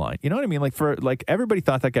Federline, you know what I mean? Like, everybody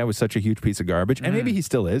thought that guy was such a huge piece of garbage, and maybe he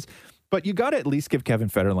still is. But you got to at least give Kevin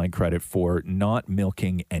Federline credit for not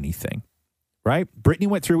milking anything, right? Britney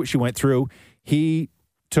went through what she went through. He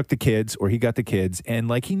took the kids, or he got the kids, and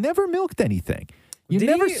like he never milked anything. You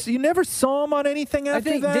never saw him on anything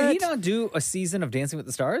after that. Did he not do a season of Dancing with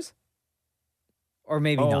the Stars? Or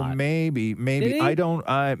maybe not. Maybe. Did he? I don't.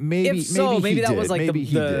 Maybe. If so, maybe maybe he that did. was like maybe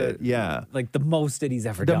he the did. Yeah. like the most that he's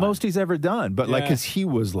ever The done. most he's ever done, but like, Yeah. cause he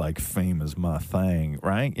was like fame is my thing,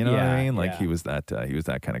 right? You know what I Yeah, mean? Like yeah. he was that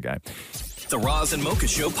kind of guy. The Roz and Mocha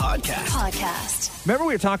Show podcast. Remember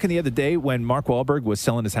we were talking the other day when Mark Wahlberg was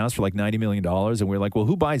selling his house for like $90 million, and we were like, well,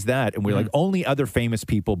 who buys that? And we are like, only other famous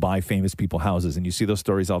people buy famous people houses, and you see those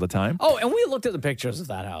stories all the time. Oh, and we looked at the pictures of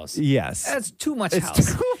that house. Yes. That's too much It's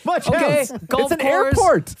house. too much Okay, house. golf It's an course,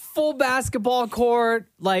 airport. full basketball court.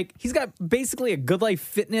 Like, he's got basically a Good Life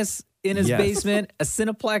Fitness in his Yes. basement, a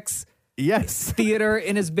Cineplex Yes. theater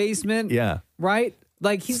in his basement. Yeah. Right?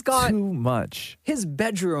 Like, he's got too much. His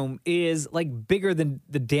bedroom is like bigger than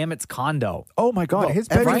the Damit's condo. Oh my God! Well, his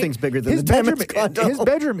bedroom, everything's bigger than his the bedroom. Damit's condo. His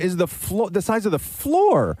bedroom is the size of the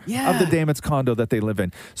floor of the Damit's condo that they live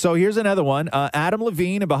in. So here's another one. Adam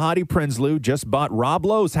Levine and Bahati Prinsloo just bought Rob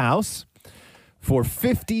Lowe's house for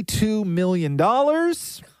 $52 million.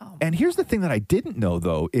 And here's the thing that I didn't know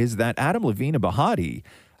though is that Adam Levine and Bahati,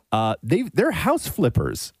 they're house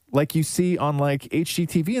flippers, like you see on like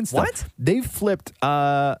HGTV and stuff. What? They've flipped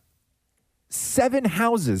 7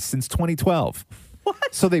 houses since 2012. What?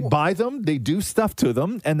 So they buy them, they do stuff to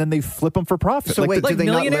them, and then they flip them for profit. So wait, the, do they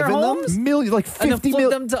not live millionaire in them? homes? Million, like And 50 then flip million.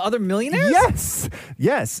 them to other millionaires?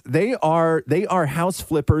 Yes, they are house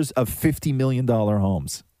flippers of $50 million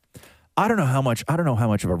homes. I don't know how much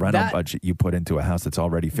of a rental budget you put into a house that's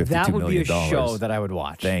already $52 million. That would be a show that I would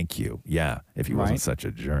watch. Thank you. Yeah, if he wasn't such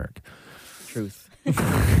a jerk. Truth.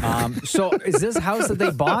 So is this house that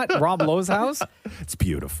they bought, Rob Lowe's house? It's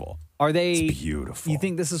beautiful. Are they It's beautiful. You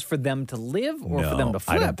think this is for them to live or for them No, to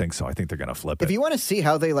flip? I don't think so. I think they're going to flip it. If you want to see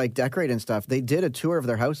how they like decorate and stuff, they did a tour of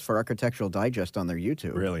their house for Architectural Digest on their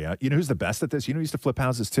YouTube. Really? You know who's the best at this? You know who used to flip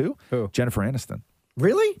houses too? Who? Jennifer Aniston.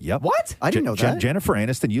 Really? Yep. What? I didn't know that. Jennifer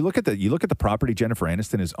Aniston. You look at the property Jennifer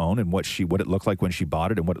Aniston has owned and what it looked like when she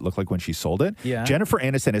bought it and what it looked like when she sold it. Yeah. Jennifer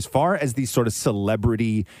Aniston, as far as these sort of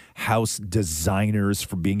celebrity house designers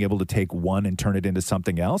for being able to take one and turn it into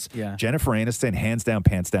something else. Yeah. Jennifer Aniston, hands down,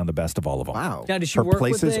 pants down, the best of all of them. Wow. Now, does she Her work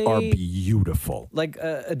places with are beautiful. like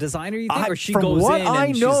a designer? You think, or she from goes what in I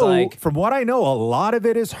and know, she's like from what I know, a lot of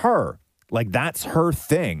it is her. Like that's her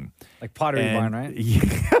thing. like Pottery And- Barn, right?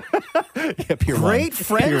 Yeah, Pier Great One.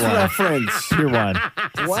 Friends Pier One. reference. Pier One.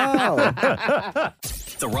 Wow.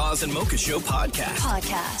 The Roz and Mocha Show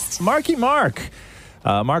podcast. Marky Mark.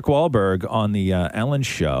 Mark Wahlberg on the Ellen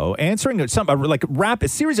Show answering a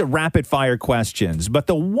series of rapid fire questions. But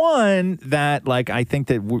the one that I think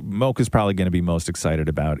that Mocha's probably going to be most excited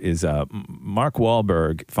about is Mark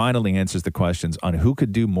Wahlberg finally answers the questions on who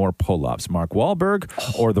could do more pull-ups, Mark Wahlberg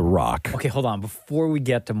or The Rock. Okay, hold on. Before we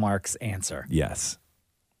get to Mark's answer, Yes.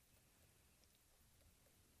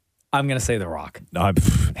 I'm going to say The Rock.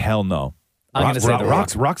 Hell no. I'm gonna say The Rock.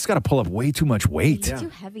 Rock's got to pull up way too much weight. He's too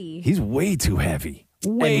heavy. He's way too heavy.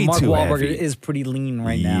 Way and Mark too Wahlberg heavy. is pretty lean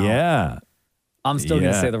right now. Yeah. I'm still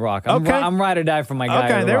going to Yeah. say The Rock. I'm, Okay. I'm ride or die for my guy.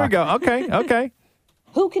 Okay, The there we Rock. go. Okay, okay.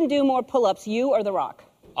 Who can do more pull-ups, you or The Rock?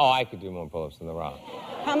 Oh, I could do more pull-ups than The Rock.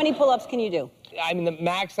 How many pull-ups can you do? I mean, the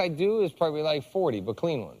max I do is probably like 40, but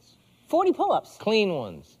clean ones. 40 pull-ups. Clean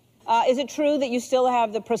ones. Is it true that you still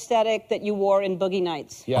have the prosthetic that you wore in Boogie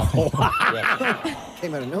Nights? Yeah.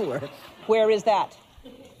 Came out of nowhere. Where is that?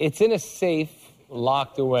 It's in a safe,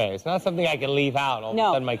 locked away. It's not something I can leave out. All of a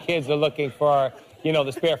sudden, my kids are looking for,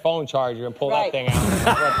 the spare phone charger and pull Right. that thing out. What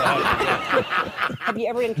the heck? Have you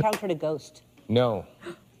ever encountered a ghost? No.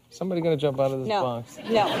 Somebody gonna jump out of this No. box?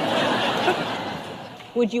 No.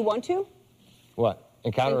 Would you want to? What?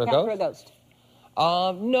 Encounter a ghost?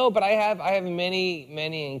 No, but I have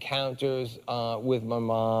many encounters with my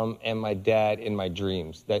mom and my dad in my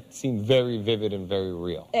dreams that seem very vivid and very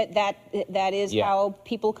real. That is Yeah. how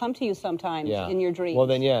people come to you sometimes in your dreams. Well,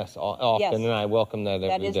 then yes, often, Yes. and I welcome that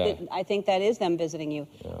every day. I think that is them visiting you.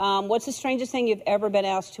 What's the strangest thing you've ever been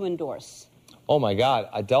asked to endorse? Oh my God,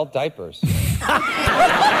 adult diapers.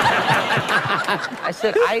 I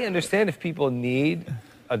said, I understand if people need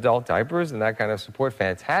adult diapers and that kind of support,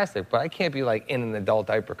 fantastic, but I can't be like in an adult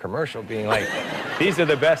diaper commercial being like, these are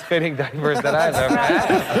the best fitting diapers that I've ever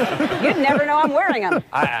had. You'd never know I'm wearing them.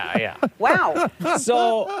 Yeah. Wow.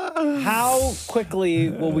 So, how quickly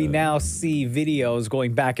will we now see videos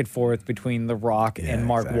going back and forth between The Rock and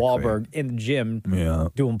Mark Wahlberg in the gym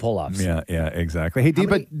doing pull-ups? Yeah, exactly. Hey, Dee,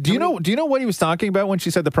 but do you know what he was talking about when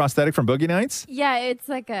she said the prosthetic from Boogie Nights? Yeah, it's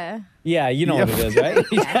like a. Yeah, you know what it is, right?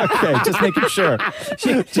 Okay, just making sure.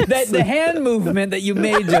 The hand movement that you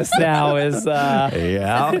made just now is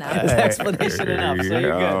yeah, is explanation enough. So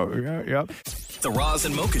you're good. Yep. The Roz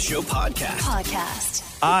and Mocha Show podcast.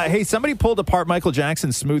 Hey, somebody pulled apart Michael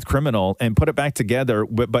Jackson's Smooth Criminal and put it back together,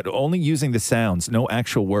 but only using the sounds, no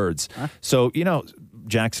actual words. So,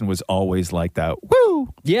 Jackson was always like that. Woo!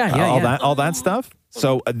 All that stuff.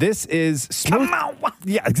 So this is Smooth.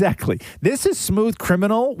 Yeah, exactly. This is Smooth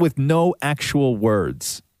Criminal with no actual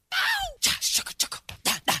words.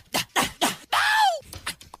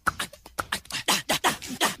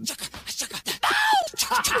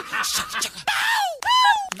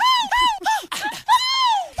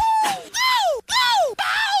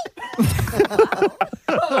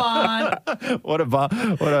 Come on. What a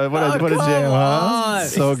jam, huh?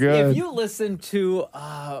 So good. If you listen to,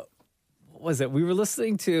 what was it? We were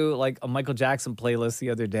listening to like a Michael Jackson playlist the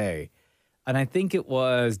other day, and I think it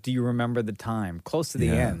was "Do You Remember the Time?" Close to the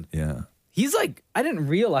end. Yeah. He's like, I didn't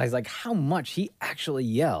realize like how much he actually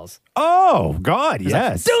yells. Oh God, He's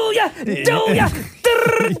yes. Like, do ya?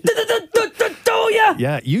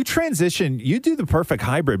 Yeah, you transition. You do the perfect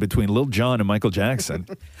hybrid between Lil Jon and Michael Jackson.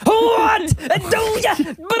 What? Do ya?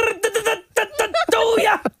 Do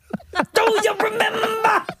ya? Do you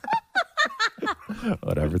remember?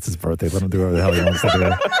 Whatever, it's his birthday. Let him do whatever the hell he wants to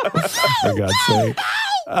do. For God's sake.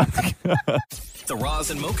 The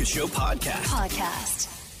Roz and Mocha Show podcast.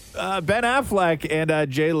 Ben Affleck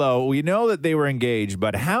and J-Lo, we know that they were engaged,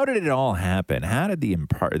 but how did it all happen? How did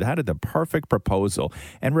the perfect proposal?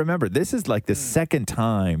 And remember, this is like the second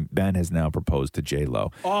time Ben has now proposed to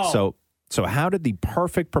J-Lo. Oh. So how did the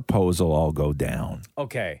perfect proposal all go down?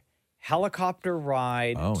 Okay. Helicopter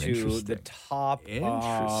ride to interesting. the top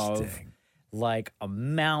of like a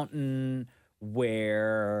mountain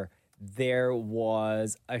where there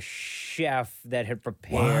was a chef that had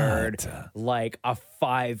prepared like a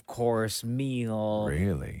 5-course meal.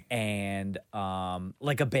 Really? And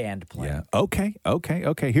like a band playing. Yeah.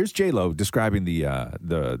 Okay. Here's J-Lo describing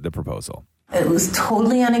the proposal. It was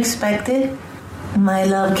totally unexpected. My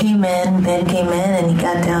love came in, Ben came in, and he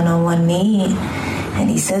got down on one knee, and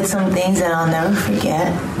he said some things that I'll never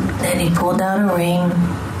forget. Then he pulled out a ring,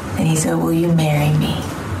 and he said, "Will you marry me?"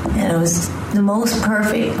 And it was the most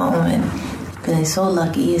perfect moment. Feeling so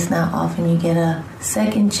lucky. It's not often you get a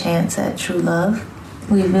second chance at true love.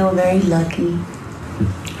 We feel very lucky.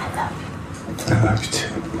 I love you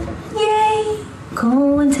too. Yay!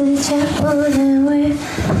 Going to the chapel and we're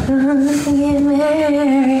gonna get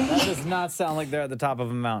married. That does not sound like they're at the top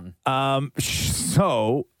of a mountain.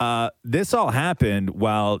 So this all happened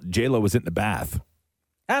while J-Lo was in the bath.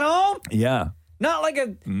 At home? Yeah. Not like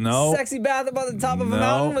a sexy bath up on the top of a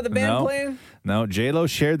mountain with a band playing? No, J-Lo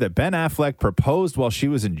shared that Ben Affleck proposed while she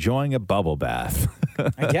was enjoying a bubble bath.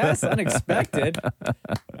 I guess, unexpected.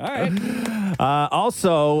 All right.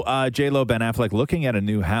 Also, J-Lo, Ben Affleck looking at a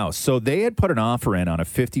new house. So they had put an offer in on a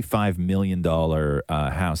 $55 million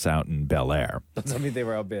house out in Bel Air. Don't tell me they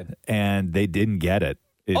were outbid. And they didn't get it.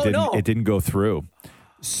 It Oh, didn't. no. It didn't go through.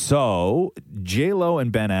 So J-Lo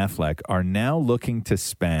and Ben Affleck are now looking to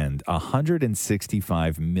spend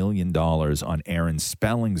 $165 million on Aaron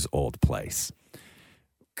Spelling's old place.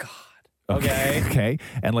 Okay. Okay.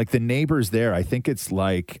 And like the neighbors there, I think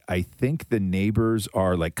the neighbors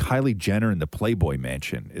are like Kylie Jenner in the Playboy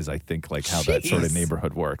Mansion is, I think, like how that sort of Jeez.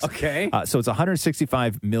 neighborhood works. Okay. So it's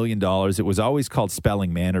 $165 million. It was always called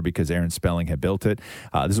Spelling Manor because Aaron Spelling had built it.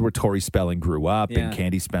 This is where Tori Spelling grew up and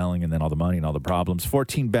Candy Spelling, and then all the money and all the problems.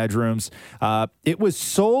 14 bedrooms. It was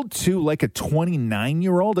sold to like a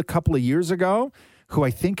 29-year-old a couple of years ago, who I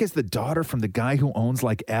think is the daughter from the guy who owns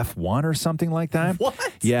like F1 or something like that. What?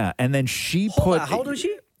 Yeah, and then she Hold on, how old was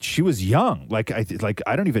she? She was young. Like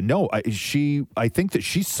I don't even know. I think that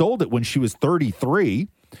she sold it when she was 33,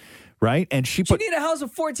 right? And she You need a house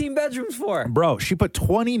with 14 bedrooms for. Bro, she put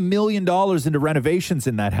 $20 million into renovations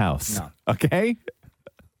in that house. No. Okay?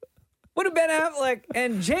 What do Ben Affleck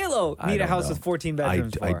and J-Lo I need a don't house know. with 14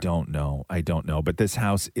 bedrooms for? I don't know. But this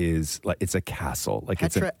house is like, it's a castle. Like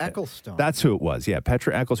Petra it's Ecclestone. That's who it was. Yeah,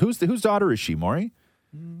 Petra Ecclestone. Whose daughter is she, Maury?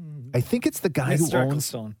 I think it's the guy who Mr.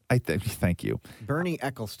 owns. Ecclestone. Thank you. Bernie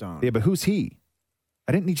Ecclestone. Yeah, but who's he?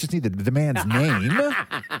 I didn't just need the man's name.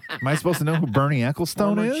 Am I supposed to know who Bernie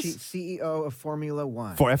Ecclestone Former is? CEO of Formula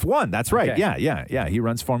One. For F1. That's right. Okay. Yeah. He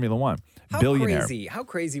runs Formula One. How Billionaire. How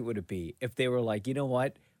crazy would it be if they were like, you know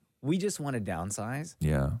what? We just want to downsize.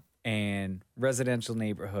 Yeah. And residential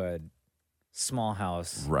neighborhood, small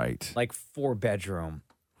house. Right. Like 4-bedroom.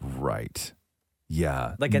 Right.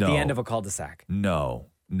 Yeah. Like at the No. end of a cul-de-sac. No,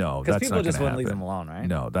 Because that's people not just gonna wouldn't leave happen. them alone, right?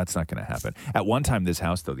 No, that's not going to happen. At one time, this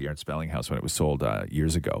house, though, the Aaron Spelling house, when it was sold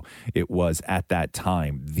years ago, it was at that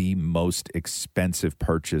time the most expensive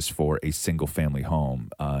purchase for a single-family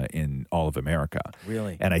home in all of America.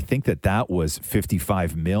 Really? And I think that was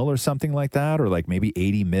 55 mil or something like that, or like maybe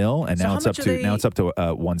 80 mil, and So now how it's up much to are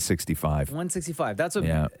they- 165. 165. That's what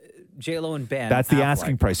Yeah. J-Lo and Ben. That's the Affleck.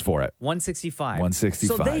 asking price for it. 165.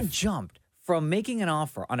 165. So they jumped from making an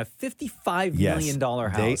offer on a $55 million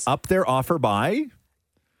house. They upped their offer by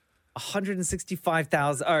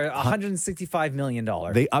 $165 million.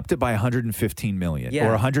 They upped it by 115 million Yeah.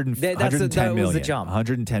 or 100, That- 110 that was million. the jump.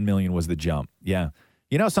 110 million was the jump. Yeah.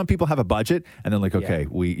 You know, some people have a budget and they're like, okay,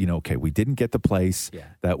 we didn't get the place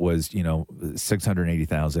that was,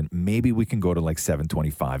 680,000. Maybe we can go to like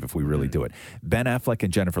 725 if we really do it. Ben Affleck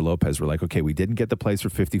and Jennifer Lopez were like, okay, we didn't get the place for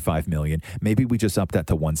 55 million. Maybe we just upped that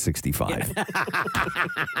to 165.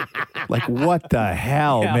 Like, what the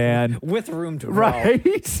hell, Yeah, man? With room to grow.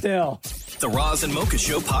 Right? Still. The Roz and Mocha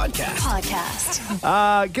Show podcast.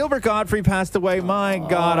 Gilbert Godfrey passed away. My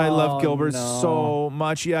God, I love Gilbert so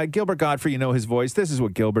much. Yeah, Gilbert Godfrey, you know his voice. This is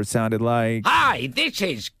what Gilbert sounded like. Hi, this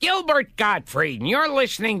is Gilbert Gottfried, and you're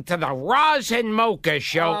listening to the Roz and Mocha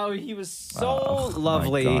Show. Oh, he was so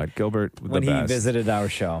lovely. My God, Gilbert, the when he best. visited our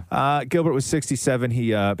show. Gilbert was 67.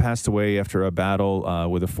 He passed away after a battle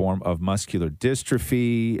with a form of muscular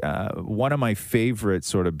dystrophy. One of my favorite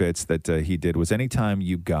sort of bits that he did was anytime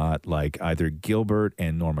you got like either Gilbert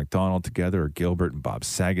and Norm Macdonald together or Gilbert and Bob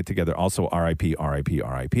Saget together, also R.I.P., R.I.P.,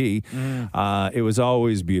 R.I.P. It was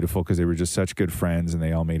always beautiful because they were just such good friends and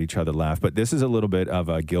they all made each other laugh. But this is a little bit of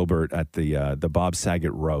Gilbert at the Bob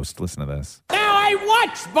Saget roast. Listen to this. Now, I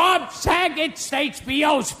watched Bob Saget's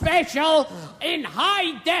HBO special in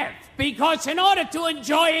high def because in order to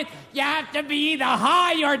enjoy it, you have to be either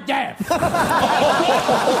high or deaf.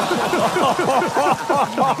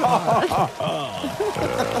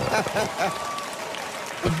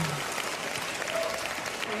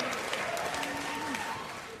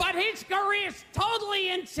 But his career is totally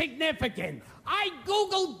insignificant. I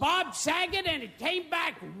Googled Bob Saget and it came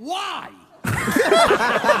back, why?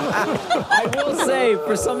 I will say,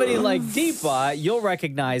 for somebody like Deepa, you'll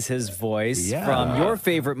recognize his voice from your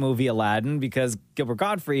favorite movie, Aladdin, because Gilbert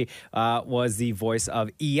Godfrey was the voice of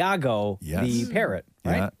Iago, the parrot,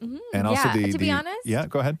 right? Yeah. And also to be honest, yeah,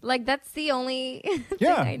 go ahead. Like that's the only thing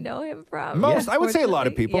Yeah. I know him from. Most, I would say a lot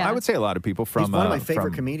of unfortunately. people. Yeah. I would say a lot of people from He's one of my favorite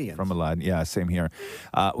from- comedians. from Aladdin. Yeah, same here.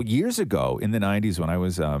 Years ago in the 90s when I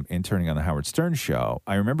was interning on the Howard Stern show,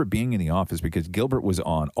 I remember being in the office because Gilbert was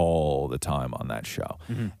on all the time on that show.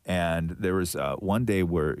 And there was one day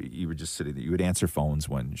where you were just sitting there, you would answer phones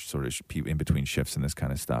when sort of in between shifts and this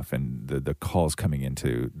kind of stuff. And the calls coming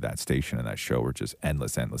into that station and that show were just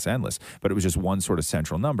endless. But it was just one sort of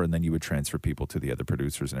central number. And then you would transfer people to the other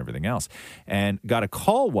producers and everything else. And got a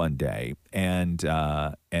call one day and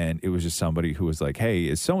it was just somebody who was like, hey,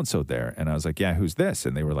 is so-and-so there? And I was like, yeah, who's this?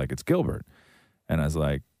 And they were like, it's Gilbert. And I was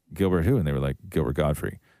like, Gilbert who? And they were like, Gilbert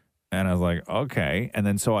Godfrey. And I was like, okay. And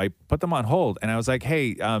then so I put them on hold and I was like,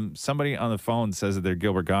 hey, somebody on the phone says that they're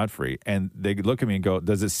Gilbert Gottfried. And they look at me and go,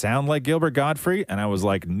 does it sound like Gilbert Gottfried? And I was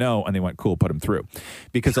like, no. And they went, cool, put him through.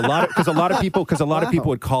 Because a lot of people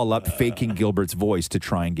would call up faking Gilbert's voice to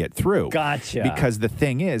try and get through. Gotcha. Because the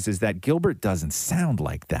thing is that Gilbert doesn't sound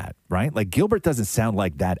like that, right? Like Gilbert doesn't sound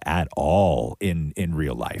like that at all in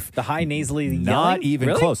real life. The high nasally yelling? Not even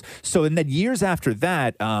Really? close. So, and then years after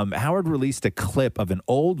that, Howard released a clip of an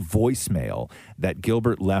old voicemail that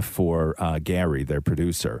Gilbert left for Gary, their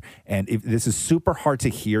producer. And this is super hard to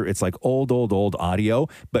hear. It's like old audio,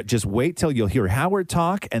 but just wait till you'll hear Howard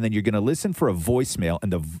talk, and then you're going to listen for a voicemail,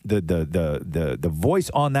 and the voice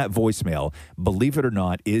on that voicemail, believe it or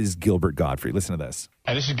not, is Gilbert Gottfried. Listen to this.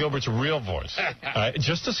 And this is Gilbert's real voice.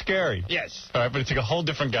 Just as scary. Yes. All right, but it's like a whole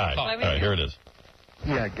different guy. All right, here it is.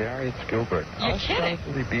 Yeah, Gary, it's Gilbert. You're I'll kidding.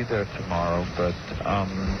 probably be there tomorrow, but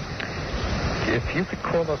if you could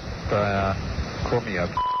call me up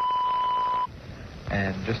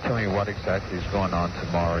and just tell me what exactly is going on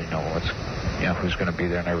tomorrow, who's going to be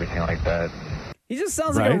there and everything like that. He just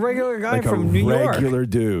sounds like a regular guy from New York. Regular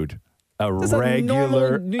dude. Just a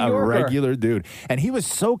normal New Yorker. regular dude. And he was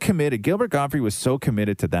so committed. Gilbert Gottfried was so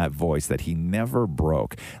committed to that voice that he never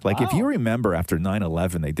broke. Like, if you remember after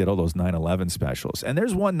 9/11, they did all those 9/11 specials. And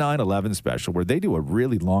there's one 9/11 special where they do a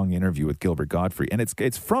really long interview with Gilbert Gottfried. And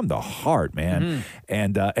it's from the heart, man.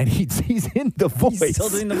 Mm-hmm. And he's in the voice. He's still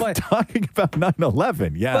doing the voice. Talking about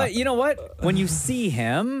 9/11. Yeah. But you know what? When you see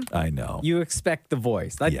him, I know. You expect the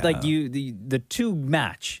voice. Like the two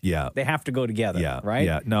match. Yeah. They have to go together. Yeah. Right?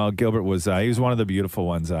 Yeah. No, Gilbert was he was one of the beautiful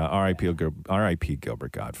ones. R.I.P.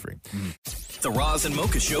 Gilbert Gottfried. The Roz and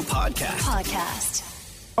Mocha Show podcast.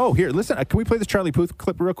 Oh, here, listen. Can we play this Charlie Puth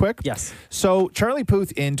clip real quick? Yes. So Charlie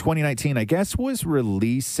Puth in 2019, I guess, was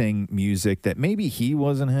releasing music that maybe he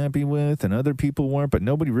wasn't happy with and other people weren't, but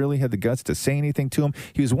nobody really had the guts to say anything to him.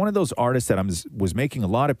 He was one of those artists that was making a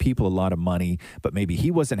lot of people a lot of money, but maybe he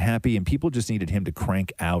wasn't happy and people just needed him to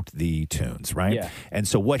crank out the tunes, right? Yeah. And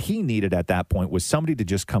so what he needed at that point was somebody to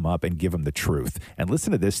just come up and give him the truth. And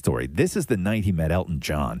listen to this story. This is the night he met Elton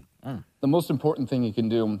John. The most important thing you can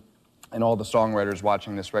do, and all the songwriters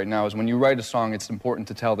watching this right now, is when you write a song, it's important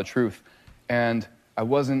to tell the truth. And I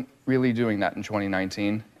wasn't really doing that in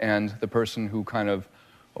 2019. And the person who kind of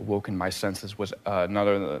awoke in my senses was none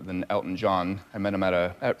other than Elton John. I met him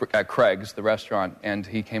at Craig's, the restaurant, and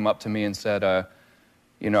he came up to me and said, how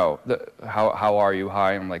are you?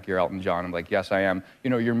 Hi. I'm like, you're Elton John. I'm like, yes, I am.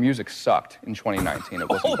 Your music sucked in 2019. It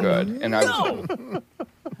wasn't good. And I was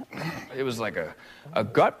it was like a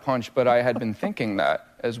gut punch, but I had been thinking that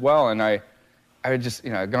as well. And I had just,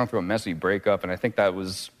 I'd gone through a messy breakup, and I think that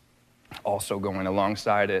was also going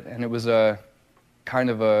alongside it. And it was a kind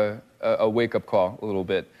of a wake-up call a little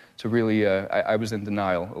bit to really, I was in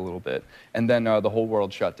denial a little bit. And then the whole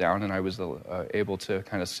world shut down, and I was able to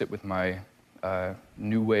kind of sit with my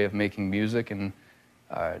new way of making music and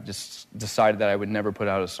just decided that I would never put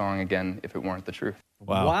out a song again if it weren't the truth.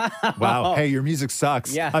 Wow. Hey, your music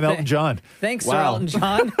sucks. Yeah. I'm Elton John. Thanks, Wow. Sir Elton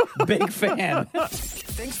John. Big fan.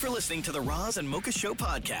 Thanks for listening to the Roz and Mocha Show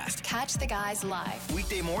podcast. Catch the guys live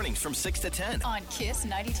Weekday mornings from 6 to 10. on Kiss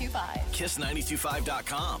 92.5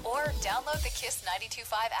 Kiss925.com. or download the Kiss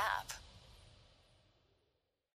 92.5 app.